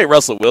 like, you ain't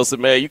Russell Wilson,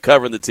 man. You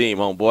covering the team,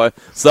 homeboy.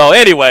 So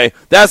anyway,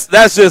 that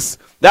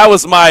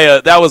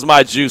was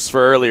my juice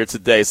for earlier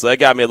today. So that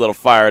got me a little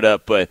fired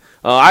up. But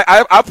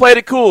I played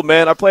it cool,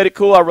 man. I played it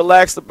cool. I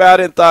relaxed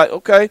about it and thought,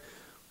 okay,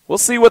 we'll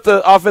see what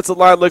the offensive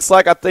line looks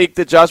like. I think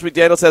that Josh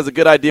McDaniels has a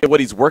good idea of what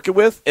he's working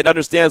with and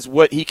understands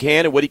what he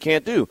can and what he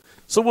can't do.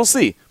 So we'll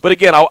see. But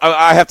again,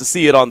 I have to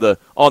see it on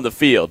the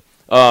field.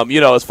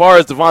 You know, as far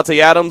as Davante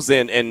Adams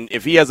and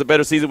if he has a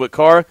better season with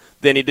Carr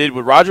than he did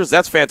with Rodgers,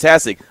 that's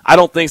fantastic. I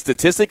don't think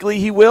statistically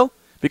he will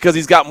because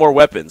he's got more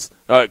weapons.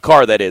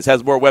 Carr, that is,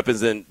 has more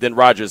weapons than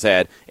Rodgers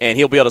had, and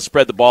he'll be able to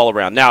spread the ball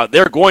around. Now,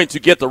 they're going to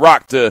get the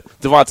rock to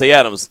Davante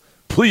Adams.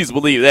 Please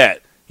believe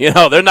that. You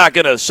know, they're not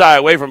going to shy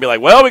away from being like,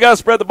 well, we got to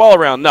spread the ball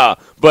around. Nah,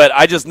 but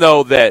I just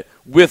know that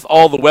with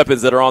all the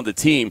weapons that are on the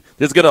team,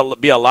 there's going to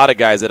be a lot of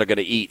guys that are going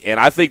to eat. And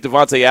I think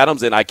Davante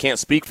Adams, and I can't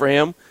speak for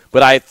him,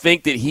 but I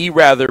think that he'd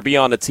rather be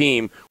on a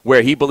team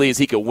where he believes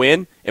he could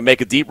win and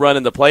make a deep run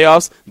in the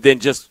playoffs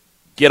than just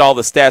get all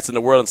the stats in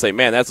the world and say,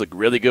 man, that's a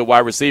really good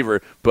wide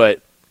receiver,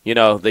 but, you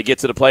know, they get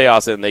to the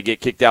playoffs and they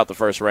get kicked out the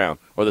first round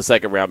or the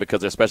second round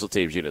because their special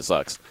teams unit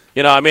sucks.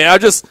 You know, I mean, I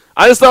just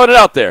throwing it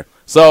out there.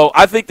 So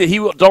I think that he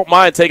don't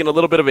mind taking a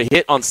little bit of a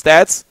hit on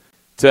stats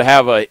to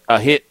have a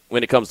hit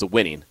when it comes to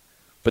winning.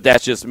 But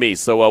that's just me.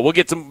 So we'll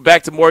get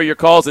back to more of your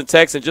calls and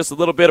texts in just a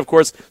little bit. Of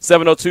course,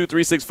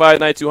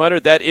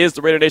 702-365-9200. That is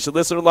the Raider Nation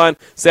listener line.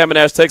 Sam and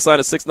Ash text line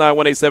is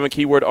 69187,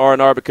 keyword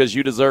R&R, because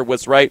you deserve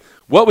what's right.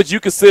 What would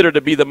you consider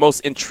to be the most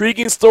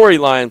intriguing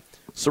storyline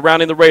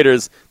surrounding the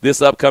Raiders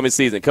this upcoming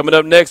season? Coming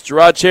up next,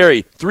 Gerard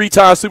Cherry,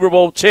 3-time Super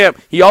Bowl champ.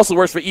 He also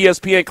works for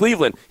ESPN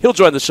Cleveland. He'll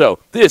join the show.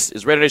 This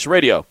is Raider Nation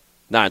Radio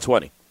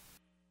 920.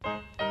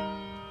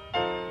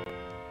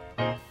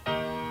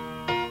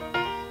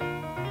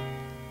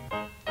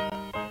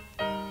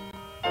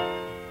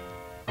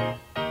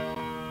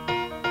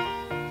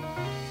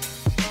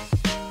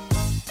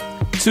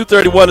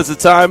 .231 is the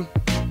time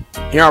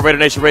here on Raider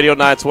Nation Radio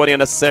 920,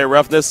 Unnecessary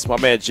Roughness. My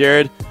man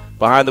Jared,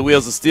 behind the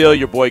wheels of steel,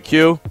 your boy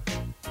Q.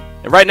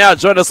 And right now,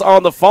 join us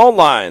on the phone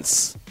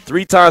lines.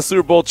 3-time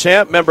Super Bowl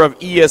champ, member of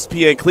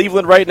ESPN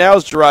Cleveland right now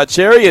is Gerard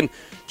Cherry. And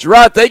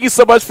Gerard, thank you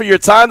so much for your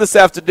time this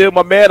afternoon,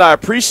 my man. I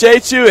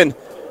appreciate you. And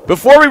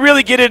before we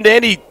really get into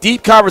any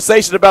deep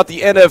conversation about the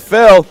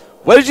NFL,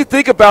 what did you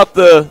think about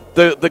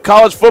the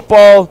college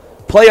football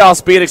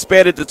playoffs being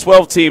expanded to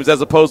 12 teams as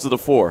opposed to the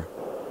 4?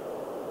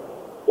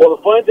 Well,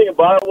 the funny thing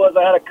about it was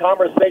I had a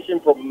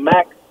conversation from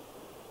Mac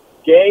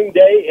game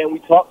day, and we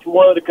talked to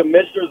one of the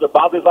commissioners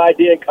about this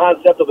idea and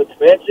concept of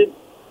expansion,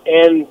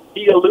 and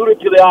he alluded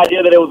to the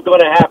idea that it was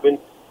going to happen.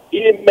 He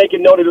didn't make it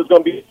known that it was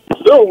going to be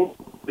soon,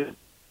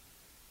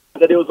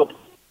 that it was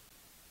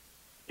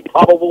a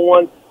probable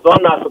one, so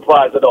I'm not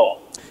surprised at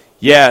all.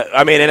 Yeah,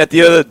 I mean, and at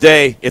the end of the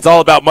day, it's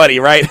all about money,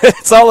 right?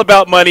 It's all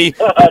about money.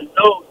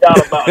 No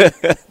doubt about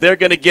it. They're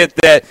going to get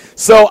that.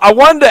 So I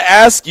wanted to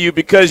ask you,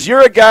 because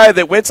you're a guy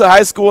that went to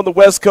high school on the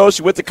West Coast,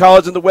 you went to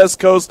college on the West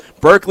Coast,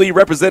 Berkeley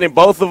representing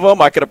both of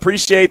them. I can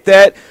appreciate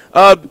that.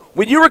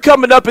 When you were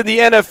coming up in the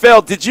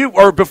NFL,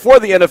 or before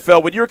the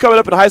NFL, when you were coming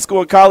up in high school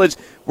and college,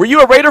 were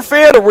you a Raider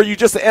fan, or were you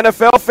just an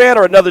NFL fan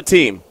or another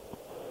team?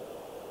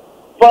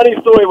 Funny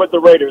story with the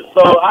Raiders.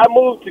 So I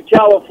moved to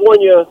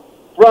California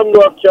from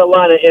North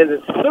Carolina, and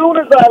as soon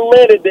as I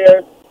landed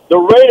there, the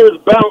Raiders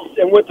bounced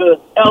and went to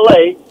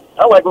L.A.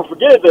 I'm like, well,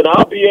 forget it then.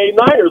 I'll be a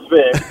Niners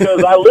fan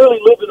because I literally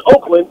lived in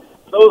Oakland,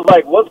 so it was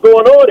like, what's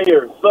going on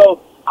here?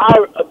 So I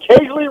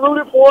occasionally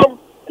rooted for them,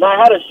 and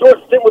I had a short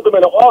stint with them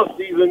in the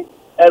offseason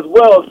as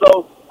well.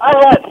 So I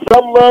had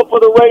some love for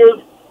the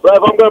Raiders, but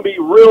if I'm going to be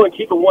real and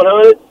keep it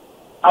 100,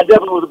 I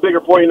definitely was a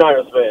bigger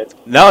 49ers fan.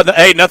 No,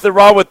 hey, nothing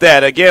wrong with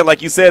that. Again,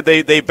 like you said,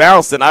 they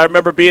bounced, and I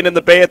remember being in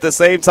the Bay at the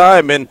same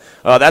time, and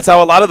that's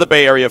how a lot of the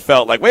Bay Area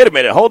felt. Like, wait a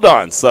minute, hold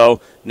on.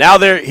 So now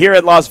they're here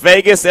in Las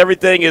Vegas.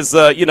 Everything is,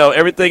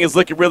 everything is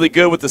looking really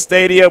good with the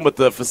stadium, with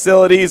the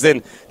facilities,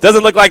 and it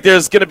doesn't look like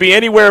there's going to be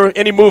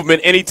any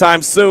movement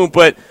anytime soon.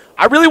 But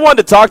I really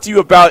wanted to talk to you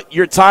about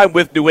your time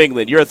with New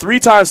England. You're a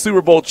 3-time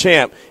Super Bowl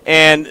champ,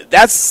 and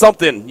that's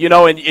something,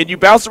 and you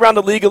bounced around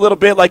the league a little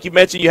bit. Like you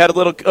mentioned, you had a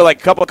little,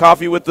 cup of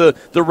coffee with the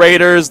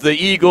Raiders, the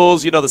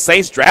Eagles, the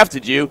Saints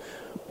drafted you.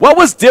 What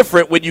was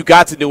different when you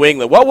got to New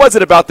England? What was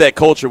it about that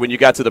culture when you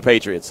got to the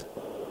Patriots?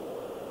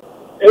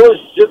 It was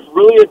just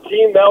really a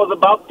team that was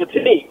about the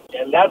team,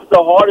 and that's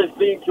the hardest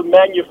thing to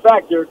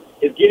manufacture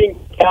is getting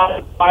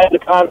guys by the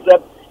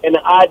concept and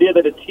the idea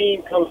that the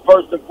team comes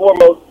first and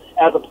foremost,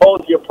 as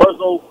opposed to your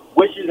personal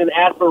wishes and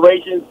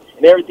aspirations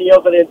and everything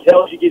else that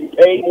entails you getting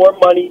paid more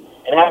money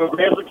and having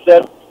greater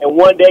success and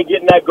one day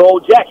getting that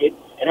gold jacket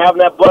and having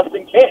that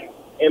busting can.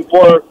 And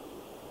for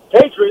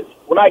Patriots,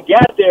 when I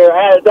got there,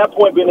 I had at that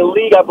point been in the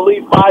league, I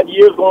believe, 5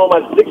 years, going on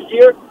my 6th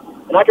year,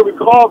 and I can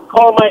recall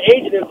calling my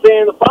agent and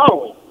saying the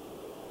following: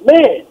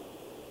 man,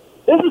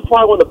 this is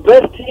probably one of the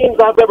best teams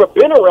I've ever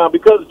been around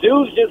because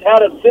dudes just had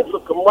a sense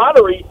of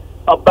camaraderie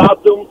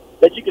about them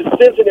that you can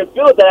sense it and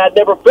feel it that I'd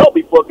never felt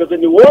before. Because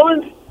in New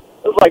Orleans,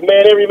 it was like,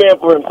 man, every man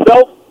for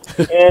himself.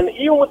 And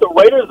even with the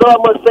Raiders, though, I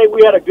must say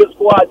we had a good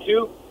squad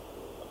too.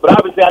 But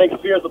obviously, I didn't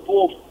experience the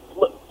full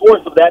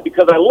force of that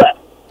because I left.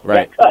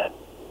 Right. Cut.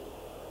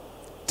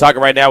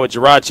 Talking right now with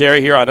Jarrod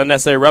Cherry here on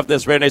Unnecessary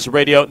Roughness, Raider Nation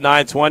Radio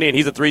 920, and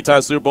he's a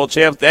 3-time Super Bowl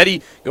champ.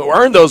 Eddie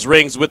earned those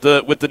rings with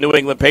the New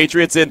England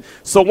Patriots. And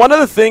so one of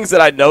the things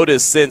that I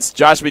noticed since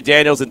Josh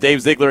McDaniels and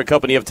Dave Ziegler and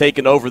company have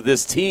taken over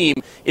this team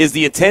is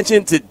the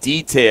attention to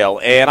detail.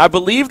 And I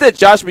believe that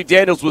Josh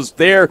McDaniels was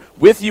there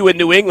with you in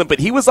New England, but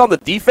he was on the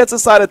defensive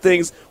side of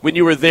things when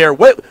you were there.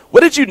 What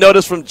did you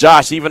notice from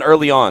Josh even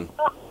early on?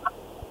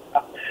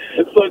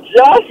 So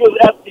Josh was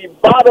at the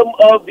bottom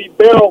of the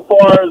barrel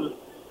as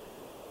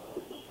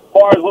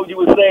far as what you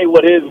would say,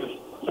 what his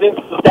sense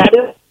of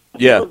status.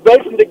 Yeah. He was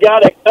basically the guy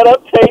that cut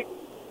up tape,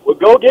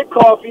 would go get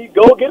coffee,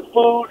 go get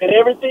food, and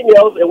everything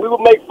else, and we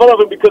would make fun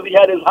of him because he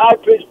had his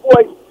high-pitched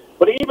voice.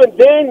 But even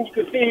then, you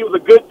could see he was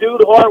a good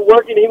dude,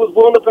 hard-working, he was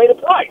willing to pay the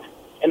price.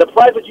 And the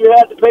price that you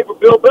had to pay for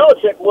Bill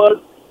Belichick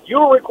was you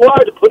were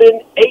required to put in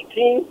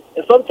 18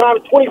 and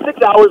sometimes 26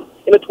 hours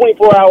in a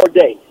 24-hour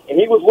day, and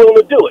he was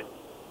willing to do it.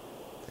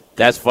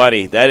 That's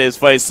funny. That is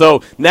funny.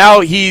 So now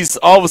he's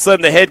all of a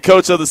sudden the head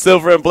coach of the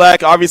Silver and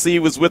Black. Obviously, he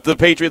was with the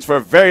Patriots for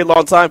a very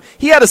long time.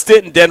 He had a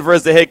stint in Denver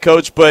as the head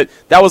coach, but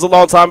that was a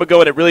long time ago,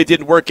 and it really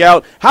didn't work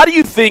out. How do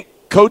you think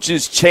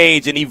coaches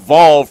change and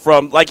evolve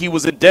from like he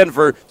was in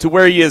Denver to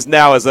where he is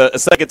now as a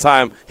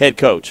second-time head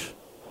coach?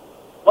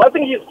 Well, I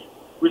think he's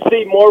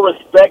received more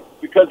respect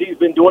because he's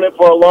been doing it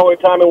for a longer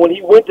time. And when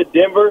he went to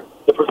Denver,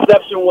 the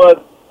perception was,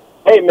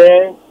 hey,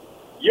 man,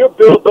 you're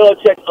Bill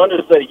Belichick's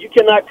understudy. You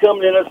cannot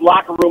come in this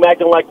locker room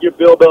acting like you're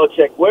Bill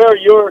Belichick. Where are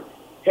your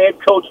head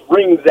coach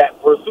rings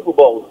at for a Super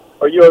Bowl?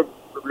 Or you're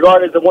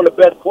regarded as one of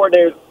the best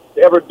coordinators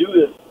to ever do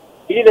this.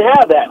 He didn't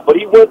have that, but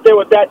he went there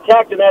with that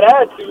tact and that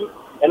attitude,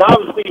 and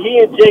obviously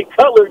he and Jay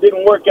Cutler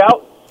didn't work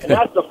out, and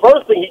that's the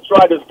first thing he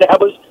tried to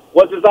establish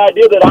was his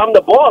idea that I'm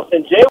the boss,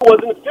 and Jay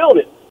wasn't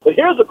feeling it. But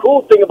here's the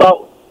cool thing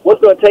about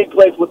what's going to take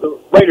place with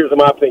the Raiders, in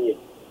my opinion.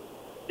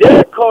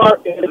 Derek Carr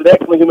is an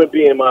excellent human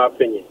being, in my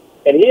opinion.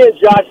 And he and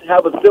Josh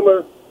have a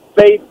similar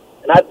faith,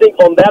 and I think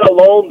on that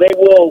alone they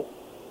will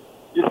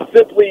just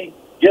simply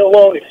get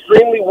along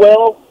extremely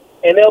well,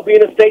 and they'll be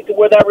in a state to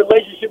where that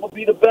relationship will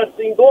be the best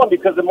thing going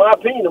because, in my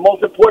opinion, the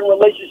most important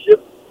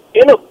relationship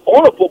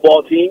on a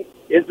football team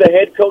is the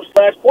head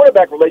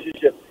coach/quarterback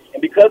relationship.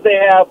 And because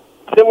they have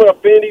similar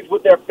affinities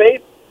with their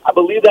faith, I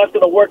believe that's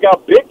going to work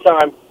out big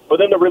time for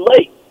them to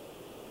relate.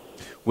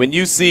 When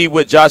you see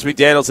what Josh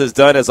McDaniels has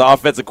done as an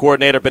offensive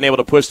coordinator, been able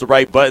to push the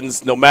right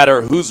buttons no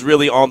matter who's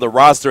really on the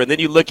roster, and then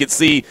you look and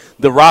see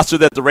the roster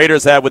that the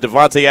Raiders had with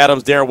Devontae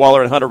Adams, Darren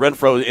Waller, and Hunter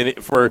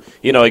Renfrow, for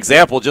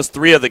example, just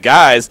three of the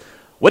guys,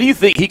 what do you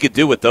think he could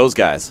do with those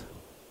guys?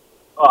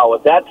 Oh,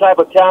 with that type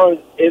of talent,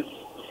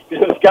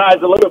 the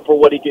sky's the limit for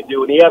what he can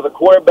do. And he has a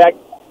quarterback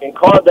in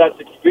Carr that's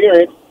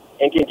experienced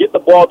and can get the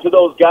ball to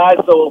those guys.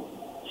 So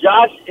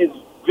Josh is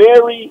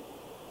very,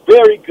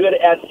 very good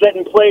at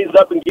setting plays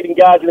up and getting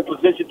guys in a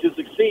position to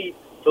succeed.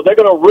 So they're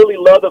going to really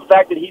love the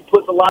fact that he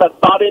puts a lot of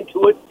thought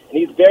into it, and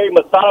he's very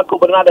methodical,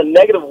 but not in a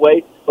negative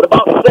way, but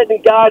about setting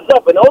guys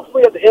up. And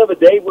ultimately, at the end of the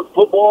day with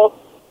football,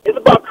 it's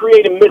about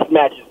creating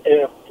mismatches.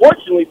 And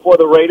unfortunately for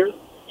the Raiders,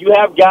 you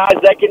have guys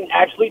that can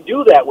actually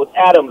do that with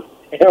Adams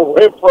and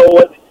Renfrow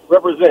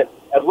represent,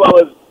 as well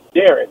as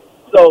Darren.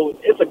 So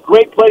it's a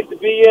great place to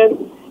be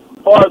in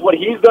as far as what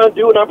he's going to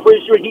do, and I'm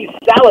pretty sure he's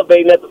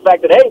salivating at the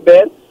fact that, hey,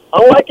 man,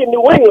 unlike in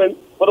New England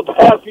for the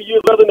past few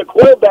years, other than the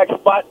quarterback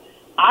spot,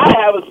 I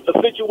have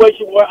a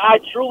situation where I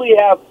truly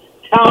have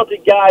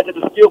talented guys at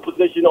the skill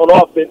position on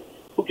offense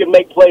who can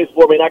make plays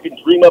for me, and I can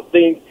dream up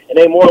things, and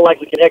they more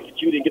likely can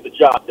execute and get the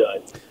job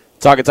done.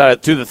 Talking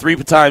to the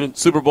three-time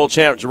Super Bowl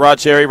champ, Jarrod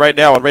Cherry, right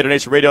now on Raider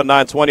Nation Radio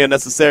 920,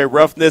 Unnecessary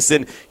Roughness.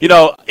 And,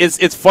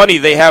 it's funny.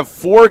 They have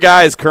four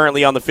guys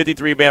currently on the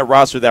 53-man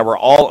roster that were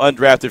all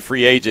undrafted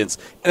free agents,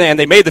 and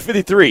they made the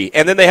 53.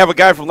 And then they have a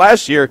guy from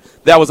last year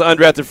that was an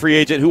undrafted free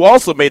agent who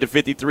also made the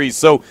 53.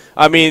 So,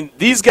 I mean,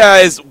 these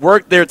guys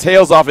worked their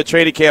tails off at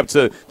training camp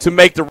to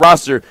make the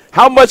roster.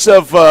 How much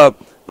of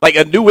like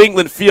a New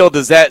England feel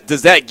does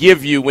that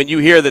give you when you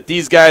hear that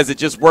these guys that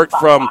just worked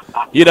from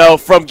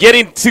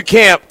getting to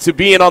camp to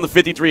being on the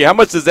 53? How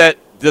much does that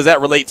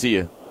relate to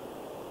you?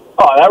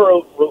 Oh, that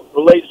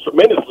relates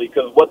tremendously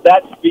because what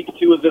that speaks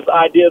to is this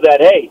idea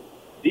that, hey,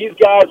 these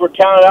guys were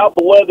counted out,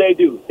 but what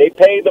do? They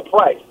paid the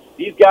price.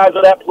 These guys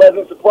are that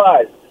pleasant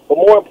surprise. But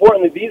more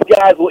importantly, these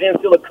guys will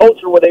instill a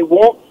culture where they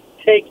won't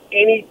take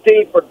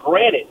anything for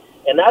granted.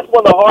 And that's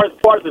one of the hardest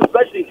parts,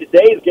 especially in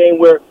today's game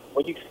where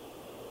when you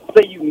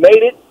say you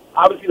made it,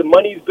 obviously the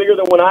money is bigger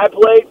than when I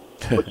played,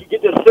 but you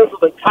get this sense of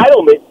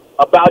entitlement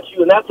about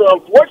you, and that's an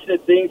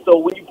unfortunate thing. So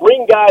when you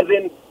bring guys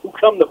in who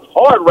come the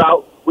hard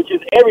route, which is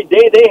every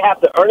day they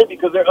have to earn it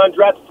because they're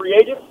undrafted free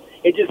agents,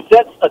 it just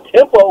sets a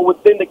tempo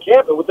within the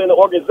camp and within the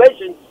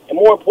organization, and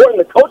more important,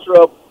 the culture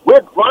of we're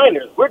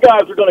grinders. We're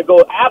guys who are going to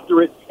go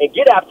after it and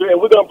get after it,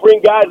 and we're going to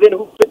bring guys in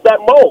who fit that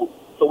mold.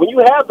 So when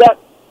you have that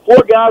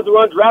 4 guys who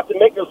are undrafted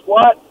make the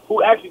squad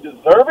who actually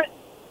deserve it,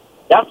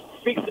 that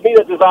speaks to me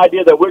that this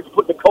idea that we're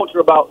putting the culture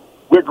about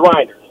we're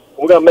grinders.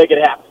 We're going to make it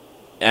happen.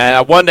 And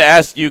I wanted to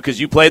ask you, because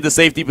you played the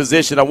safety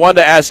position, I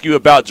wanted to ask you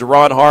about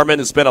Jerron Harmon,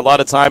 who spent a lot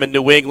of time in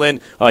New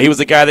England. He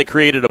was a guy that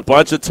created a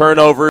bunch of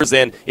turnovers,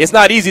 and it's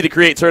not easy to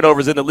create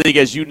turnovers in the league,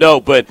 as you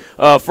know. But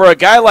for a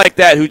guy like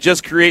that who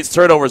just creates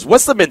turnovers,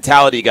 what's the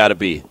mentality got to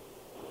be?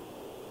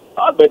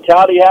 The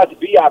mentality has to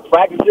be I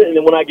practice it, and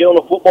then when I get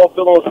on the football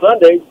field on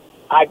Sundays,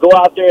 I go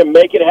out there and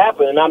make it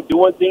happen, and I'm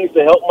doing things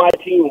to help my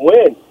team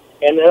win.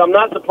 And I'm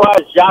not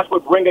surprised Josh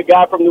would bring a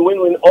guy from New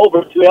England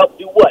over to help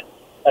do what?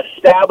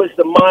 Establish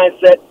the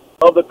mindset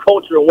of the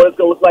culture and what it's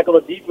going to look like on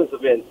the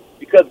defensive end.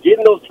 Because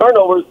getting those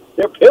turnovers,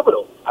 they're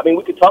pivotal. I mean,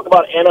 we could talk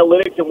about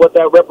analytics and what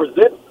that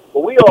represents,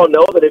 but we all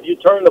know that if you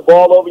turn the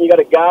ball over and you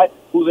got a guy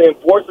who's an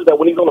enforcer, that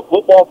when he's on the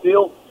football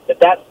field, that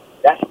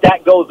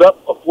stat goes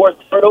up of forced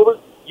turnovers,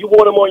 you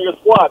want him on your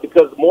squad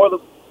because the more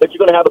that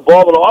you're going to have the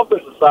ball on the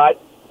offensive side,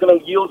 it's going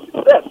to yield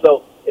success.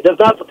 So it does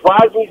not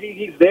surprise me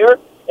he's there.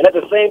 And at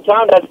the same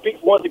time, that speaks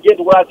once again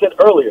to what I said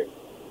earlier.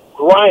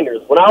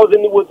 Grinders. When I was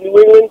with New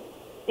England,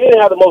 we didn't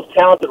have the most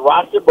talented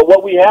roster, but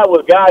what we had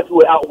was guys who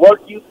would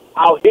outwork you,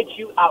 out-hit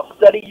you,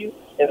 out-study you,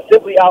 and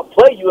simply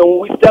outplay you. And when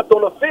we stepped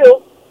on the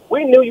field,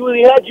 we knew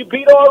we had you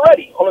beat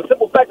already on the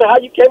simple fact of how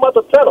you came out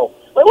the tunnel.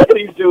 Like, look at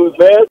these dudes,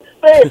 man.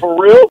 They ain't for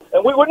real,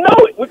 and we would know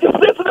it. We could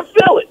sense it and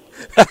feel it.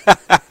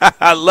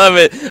 I love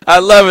it. I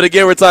love it.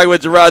 Again, we're talking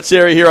with Jerron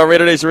Cherry here on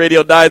Raider Nation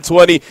Radio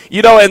 920.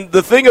 You know, and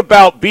the thing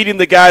about beating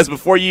the guys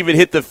before you even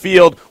hit the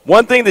field,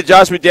 one thing that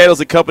Josh McDaniels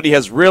and company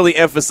has really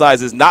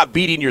emphasized is not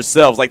beating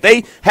yourselves. Like,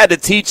 they had to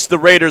teach the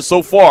Raiders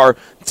so far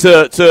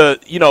to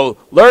you know,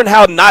 learn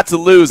how not to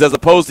lose as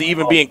opposed to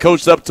even being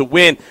coached up to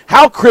win.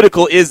 How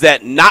critical is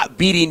that, not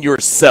beating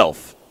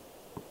yourself?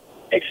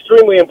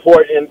 Extremely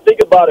important. And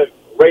think about it,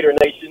 Raider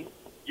Nation.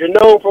 You're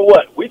known for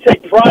what? We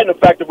take pride in the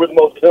fact that we're the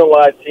most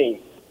penalized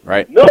team.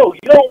 Right. No,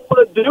 you don't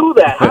want to do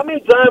that. How many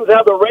times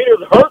have the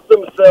Raiders hurt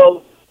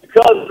themselves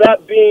because of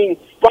that being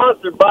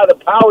sponsored by the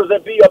powers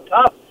that be up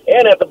top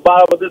and at the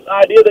bottom of this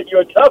idea that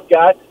you're a tough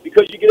guy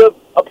because you get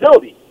a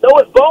penalty? No,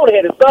 it's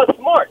bonehead. It's not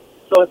smart.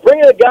 So it's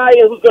bringing a guy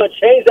in who's going to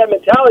change that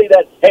mentality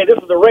that, hey, this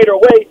is the Raider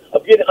way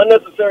of getting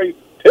unnecessary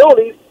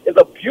penalties is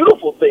a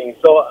beautiful thing.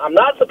 So I'm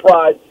not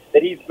surprised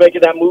that he's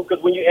making that move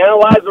because when you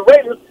analyze the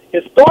Raiders,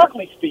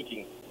 historically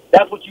speaking,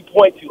 that's what you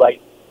point to.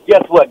 Like,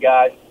 guess what,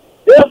 guys?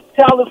 They're a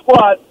talented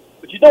squad,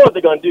 but you know what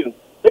they're going to do?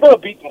 They're going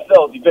to beat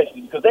themselves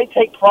eventually because they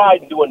take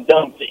pride in doing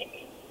dumb things.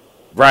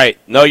 Right.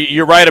 No,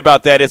 you're right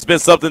about that. It's been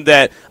something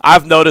that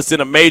I've noticed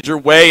in a major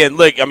way. And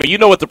look, I mean, you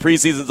know what the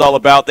preseason's all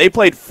about. They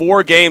played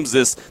 4 games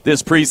this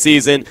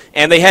preseason,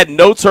 and they had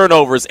no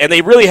turnovers, and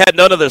they really had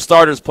none of their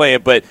starters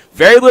playing, but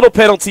very little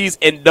penalties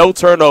and no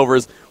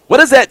turnovers. What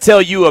does that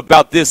tell you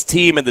about this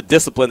team and the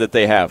discipline that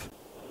they have?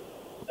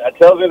 That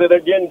tells me that they're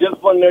getting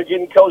disciplined, they're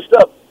getting coached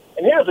up.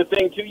 And here's the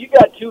thing, too. You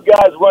got 2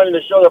 guys running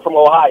the show that are from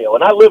Ohio,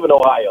 and I live in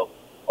Ohio.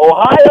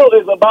 Ohio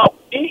is about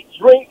eat,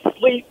 drink,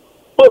 sleep,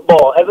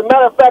 football. As a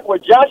matter of fact, where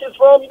Josh is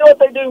from, you know what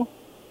they do?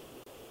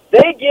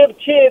 They give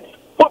kids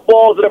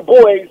footballs that are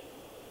boys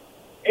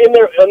in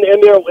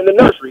the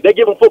nursery. They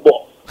give them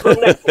footballs.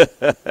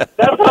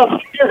 That's how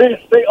serious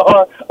they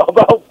are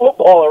about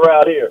football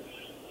around here.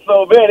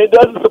 So, man, it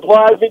doesn't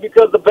surprise me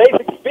because the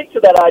basics speak to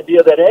that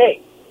idea that,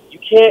 hey, you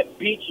can't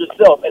beat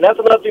yourself. And that's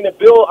another thing that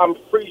Bill, I'm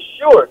pretty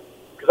sure,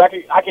 because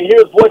I can hear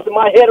his voice in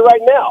my head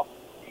right now,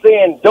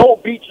 saying,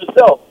 don't beat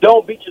yourself,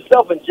 don't beat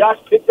yourself. And Josh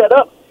picked that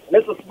up. And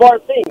it's a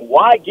smart thing.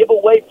 Why give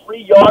away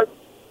 3 yards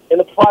in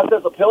the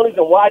process of penalties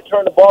and why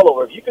turn the ball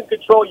over? If you can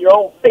control your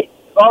own fate,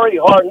 it's already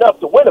hard enough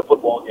to win a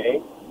football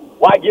game.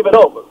 Why give it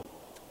over?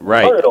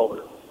 Right. Turn it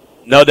over.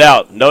 No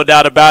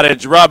doubt about it.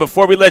 Gerard,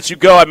 before we let you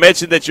go, I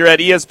mentioned that you're at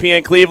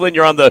ESPN Cleveland.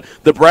 You're on the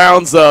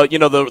Browns,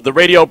 the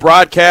radio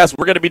broadcast.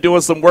 We're going to be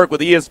doing some work with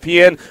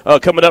ESPN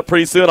coming up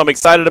pretty soon. I'm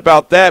excited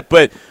about that.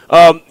 But,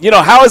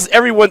 how is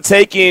everyone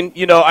taking,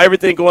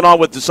 everything going on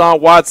with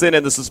Deshaun Watson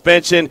and the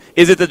suspension?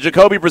 Is it the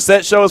Jacoby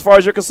Brissett show as far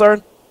as you're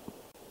concerned?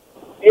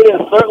 It is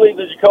certainly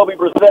the Jacoby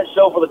Brissett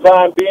show for the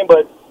time being,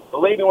 but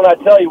believe me when I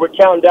tell you, we're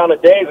counting down the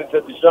days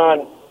until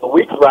Deshaun, the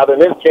weeks rather, in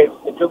this case,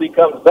 until he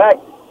comes back.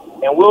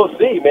 And we'll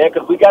see, man,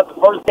 because we got the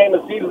first game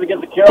of the season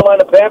against the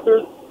Carolina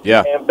Panthers.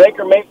 Yeah. And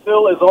Baker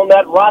Mayfield is on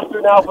that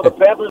roster now for the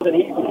Panthers, and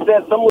he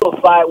said some little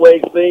sideways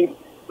things,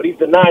 but he's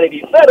denying it.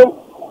 He said them,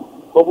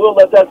 but we'll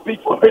let that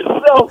speak for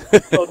itself.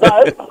 So,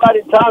 it's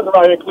exciting times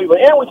around here in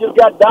Cleveland. And we just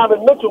got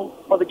Donovan Mitchell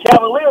for the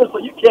Cavaliers, so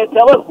you can't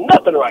tell us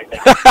nothing right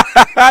now.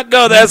 I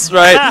know that's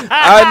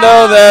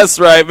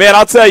right. Man,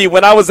 I'll tell you,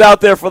 when I was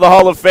out there for the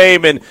Hall of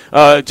Fame and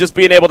just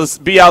being able to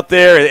be out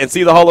there and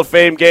see the Hall of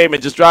Fame game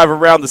and just drive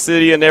around the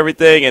city and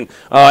everything, and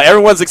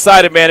everyone's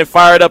excited, man, and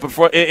fired up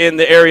in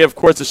the area, of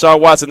course, Deshaun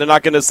Watson. They're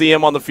not going to see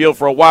him on the field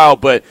for a while,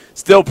 but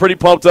still pretty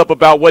pumped up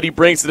about what he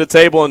brings to the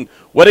table and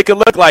what it could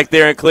look like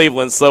there in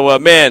Cleveland. So,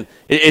 man,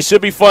 it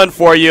should be fun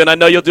for you, and I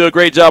know you'll do a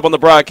great job on the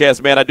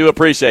broadcast, man. I do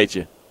appreciate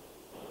you.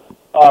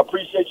 I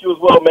appreciate you as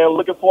well, man.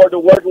 Looking forward to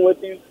working with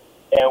you,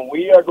 and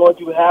we are going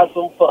to have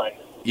some fun.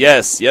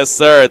 Yes,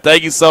 sir.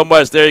 Thank you so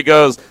much. There he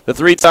goes. The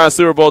 3-time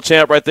Super Bowl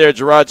champ right there,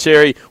 Gerard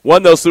Cherry,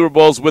 won those Super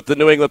Bowls with the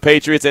New England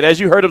Patriots. And as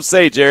you heard him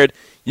say, Jared,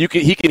 he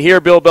can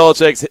hear Bill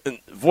Belichick's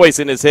voice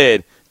in his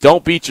head.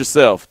 Don't beat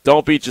yourself.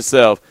 Don't beat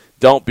yourself.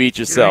 Don't beat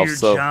yourself.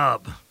 Do your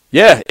job.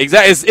 Yeah,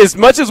 exactly. As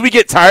much as we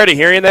get tired of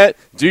hearing that,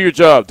 do your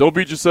job. Don't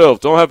beat yourself.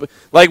 Don't have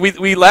like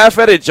we laugh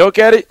at it, joke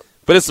at it,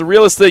 but it's the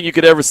realest thing you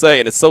could ever say,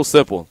 and it's so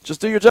simple.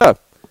 Just do your job.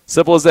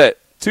 Simple as that.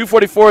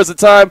 2:44 is the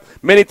time.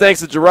 Many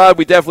thanks to Gerard.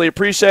 We definitely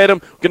appreciate him.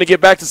 We're going to get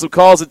back to some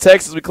calls and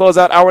texts as we close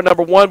out hour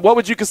number 1. What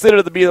would you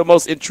consider to be the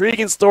most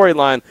intriguing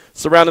storyline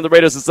surrounding the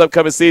Raiders this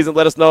upcoming season?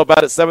 Let us know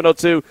about it.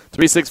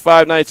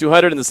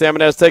 702-365-9200 and the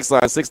Salmon Ash text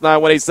line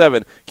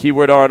 69187,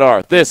 keyword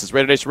R&R. This is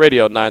Raider Nation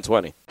Radio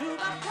 920.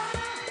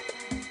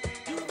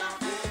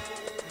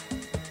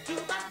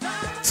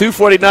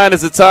 2:49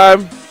 is the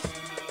time.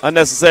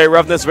 Unnecessary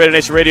Roughness, Raider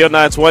Nation Radio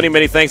 920.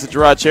 Many thanks to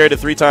Gerard Cherry, the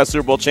 3-time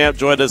Super Bowl champ,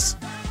 joined us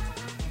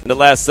in the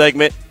last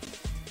segment.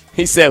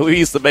 He said we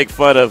used to make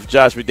fun of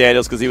Josh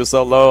McDaniels because he was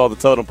so low on the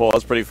totem pole.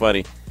 That's pretty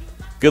funny.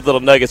 Good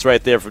little nuggets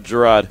right there from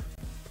Gerard.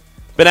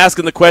 Been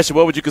asking the question,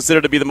 what would you consider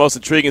to be the most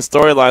intriguing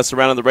storyline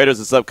surrounding the Raiders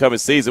this upcoming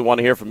season? Want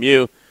to hear from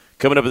you.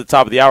 Coming up at the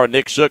top of the hour,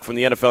 Nick Shook from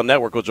the NFL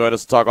Network will join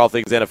us to talk all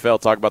things NFL,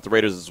 talk about the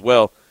Raiders as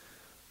well.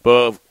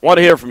 But want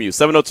to hear from you.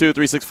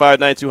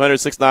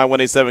 702-365-9200,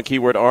 69187,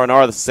 keyword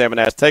R&R. This is Salmon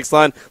Ash text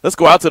line. Let's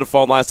go out to the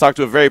phone lines, talk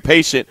to a very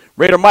patient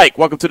Raider Mike.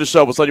 Welcome to the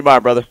show. What's on your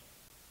mind, brother?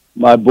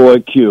 My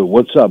boy Q.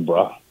 What's up,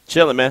 bro?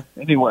 Chilling, man.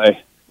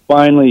 Anyway,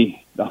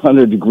 finally, the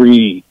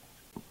 100-degree,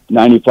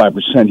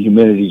 95%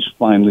 humidity is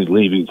finally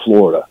leaving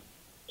Florida,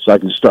 so I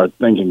can start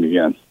thinking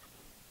again.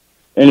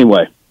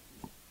 Anyway,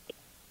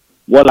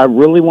 what I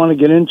really want to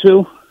get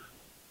into,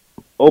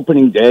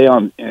 opening day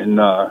in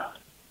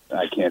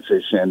I can't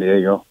say San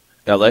Diego.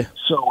 L.A.?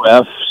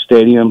 SoF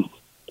Stadium,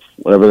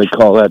 whatever they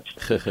call that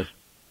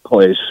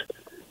place.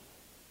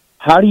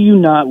 How do you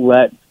not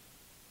let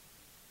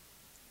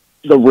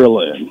the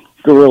Rilla in?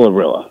 Gorilla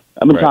Rilla.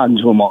 I've been talking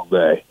to him all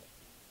day.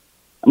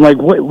 I'm like,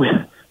 wait,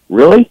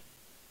 really?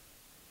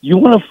 You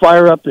want to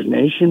fire up the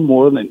nation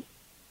more than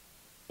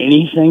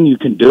anything you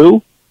can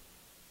do?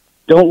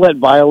 Don't let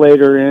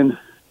Violator in.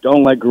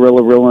 Don't let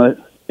Gorilla Rilla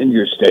in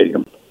your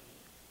stadium.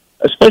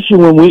 Especially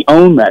when we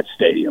own that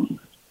stadium.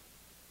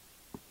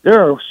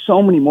 There are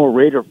so many more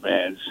Raider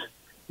fans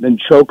than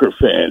Choker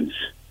fans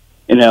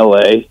in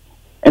L.A.,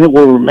 and it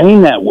will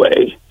remain that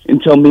way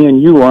until me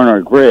and you are on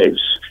our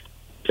graves.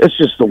 That's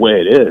just the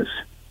way it is.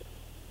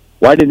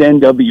 Why did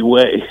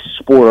NWA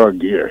sport our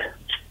gear?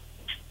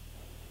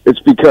 It's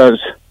because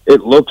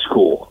it looks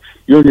cool.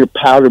 You're in your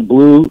powder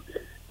blue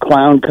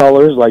clown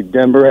colors like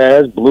Denver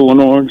has, blue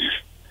and orange.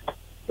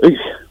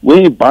 We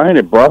ain't buying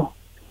it, bro.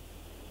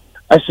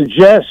 I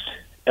suggest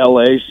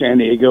L.A., San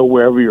Diego,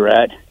 wherever you're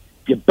at,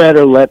 you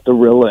better let the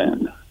Rilla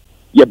in.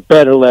 You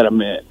better let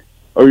them in,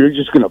 or you're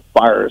just going to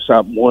fire us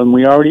up more than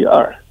we already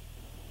are.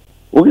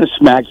 We're going to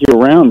smack you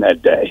around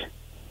that day.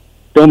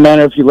 Don't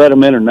matter if you let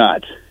them in or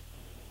not.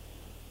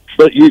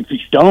 But if you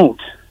don't,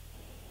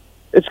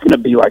 it's going to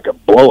be like a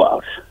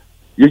blowout.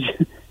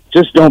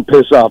 Just don't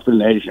piss off the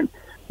nation.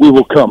 We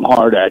will come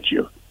hard at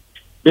you.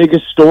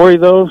 Biggest story,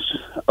 though,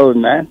 other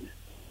than that,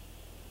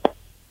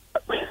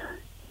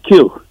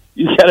 Q,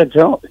 you got to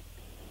tell me.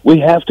 We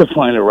have to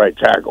find a right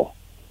tackle.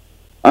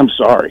 I'm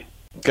sorry.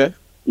 Okay.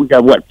 We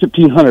got,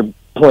 1,500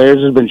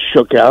 players have been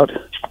shook out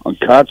on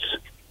cuts.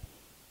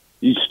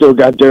 You still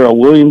got Darrell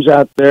Williams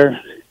out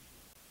there.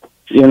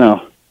 You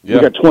know, we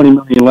got $20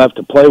 million left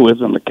to play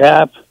with on the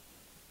cap.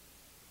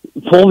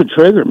 Pull the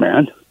trigger,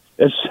 man.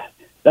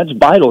 That's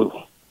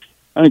vital.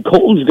 I mean,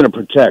 Colton's going to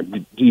protect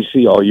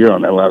DC all year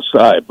on that left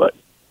side, but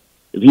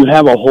if you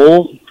have a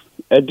hole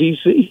at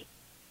DC,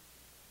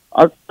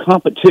 our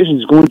competition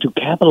is going to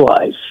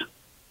capitalize.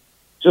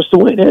 Just the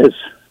way it is.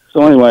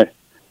 So anyway,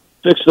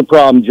 fix the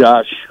problem,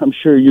 Josh. I'm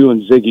sure you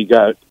and Ziggy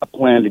got a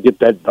plan to get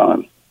that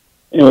done.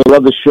 Anyway,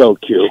 love the show,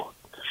 Q.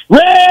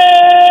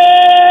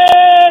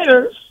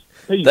 Raiders!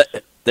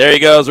 There he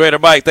goes, Raider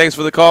Mike. Thanks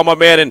for the call, my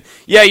man. And,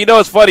 yeah, you know,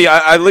 it's funny.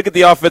 I look at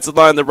the offensive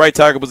line, the right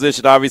tackle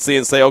position, obviously,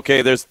 and say,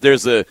 okay,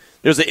 there's an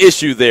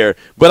issue there.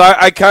 But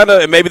I kind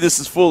of, and maybe this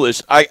is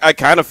foolish, I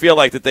kind of feel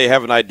like that they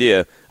have an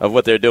idea of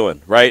what they're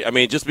doing, right? I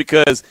mean, just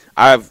because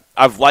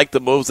I've liked the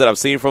moves that I've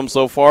seen from them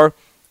so far,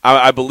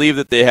 I believe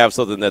that they have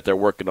something that they're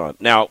working on.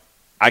 Now,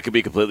 I could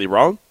be completely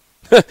wrong.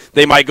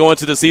 They might go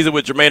into the season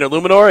with Jermaine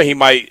Illuminor, and he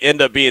might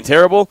end up being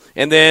terrible.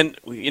 And then,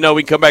 you know,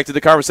 we can come back to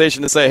the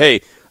conversation and say,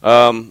 hey,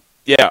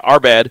 yeah, our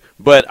bad.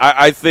 But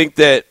I think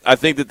that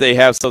they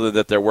have something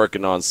that they're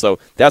working on. So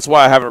that's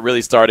why I haven't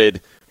really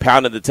started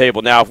pounding the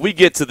table. Now, if we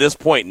get to this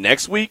point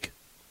next week,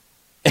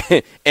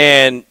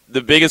 and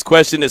the biggest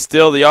question is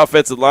still the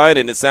offensive line,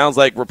 and it sounds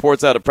like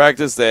reports out of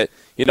practice that,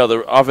 you know,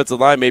 the offensive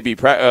line may be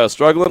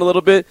struggling a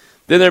little bit,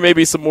 then there may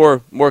be some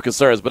more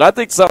concerns. But I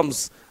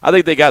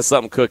think they got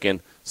something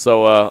cooking.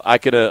 So I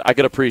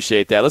could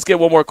appreciate that. Let's get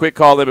one more quick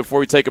call in before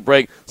we take a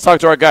break. Let's talk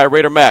to our guy,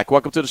 Raider Mac.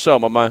 Welcome to the show,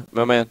 my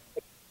man.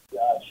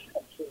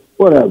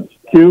 What up,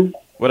 Q?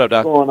 What up,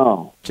 Doc? What's going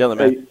on? Chilling,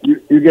 man. Hey,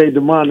 you gave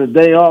Demond a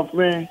day off,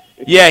 man,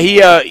 Yeah,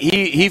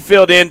 he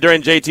filled in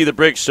during JT the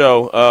Brick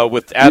show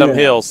with Adam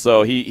Hill,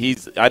 so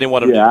he's. I didn't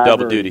want him to do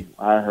double duty.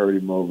 I heard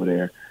him over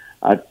there.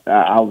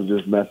 I was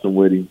just messing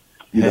with him.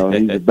 You know,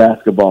 he's a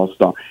basketball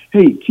star.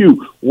 Hey,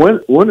 Q, one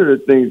of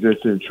the things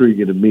that's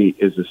intriguing to me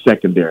is the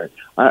secondary.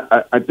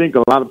 I think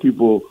a lot of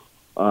people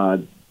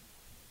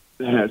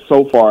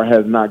so far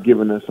has not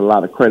given us a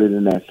lot of credit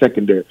in that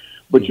secondary.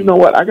 But you know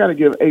what? I got to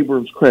give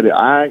Abrams credit.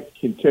 I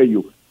can tell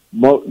you,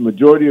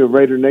 majority of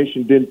Raider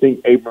Nation didn't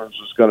think Abrams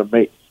was going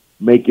to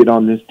make it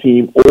on this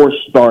team or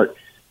start.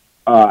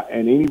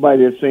 And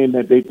anybody that's saying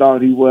that they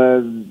thought he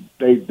was,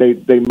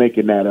 they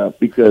making that up,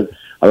 because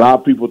a lot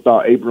of people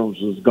thought Abrams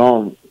was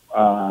gone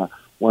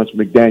once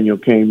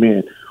McDaniel came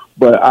in.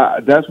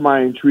 But that's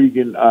my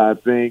intriguing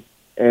thing.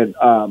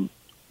 And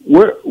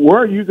where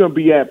are you going to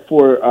be at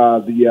for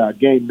the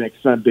game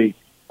next Sunday?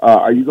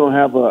 Are you going to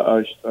have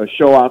a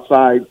show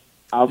outside,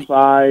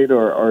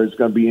 or is it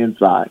going to be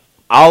inside?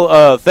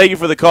 I'll thank you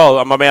for the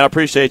call, my man. I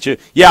appreciate you.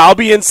 Yeah, I'll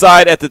be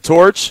inside at the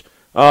Torch,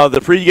 the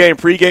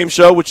pregame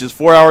show, which is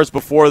 4 hours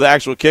before the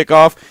actual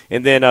kickoff,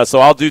 and then so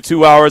I'll do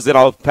 2 hours. Then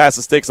I'll pass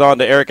the sticks on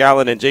to Eric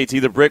Allen and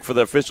JT the Brick for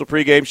the official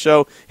pregame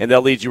show, and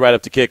they'll lead you right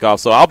up to kickoff.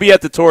 So I'll be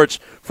at the Torch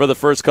for the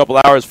first couple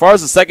hours. As far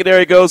as the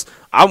secondary goes,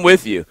 I'm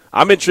with you.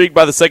 I'm intrigued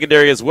by the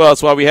secondary as well.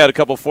 That's why we had a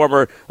couple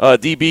former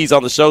DBs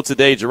on the show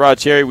today. Gerard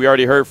Cherry, we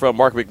already heard from.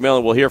 Mark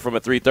McMillan, we'll hear from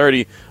at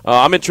 3:30.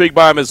 I'm intrigued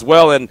by him as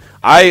well. And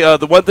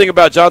the one thing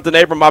about Jonathan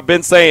Abram I've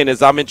been saying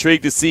is I'm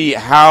intrigued to see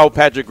how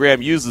Patrick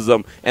Graham uses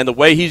them. And the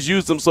way he's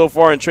used them so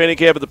far in training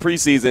camp at the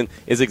preseason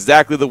is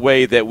exactly the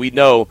way that we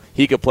know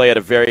he could play at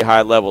a very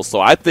high level. So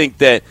I think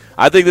that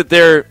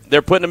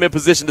they're putting him in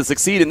position to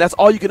succeed, and that's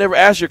all you can ever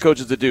ask your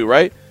coaches to do,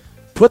 right?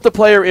 Put the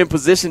player in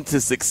position to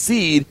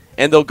succeed,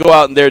 and they'll go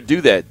out and do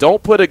that.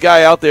 Don't put a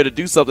guy out there to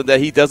do something that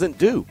he doesn't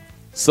do.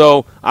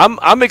 So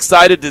I'm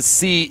excited to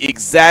see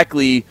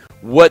exactly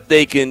what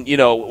they can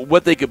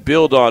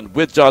build on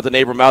with Jonathan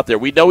Abram out there.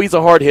 We know he's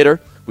a hard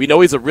hitter. We know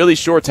he's a really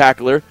short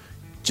tackler.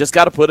 Just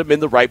got to put him in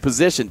the right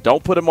position.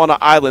 Don't put him on an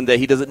island that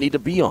he doesn't need to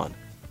be on.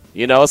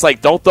 You know, it's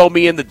like, don't throw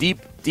me in the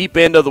deep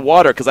end of the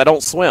water because I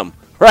don't swim.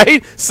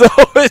 Right? So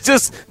it's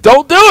just,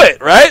 don't do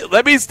it, right?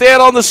 Let me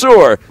stand on the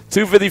shore.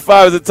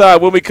 2:55 is the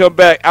time. When we come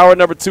back, hour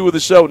number 2 of the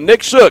show,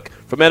 Nick Shook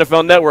from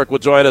NFL Network will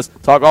join us,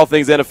 talk all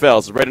things NFL.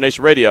 This is Raider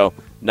Nation Radio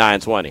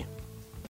 920.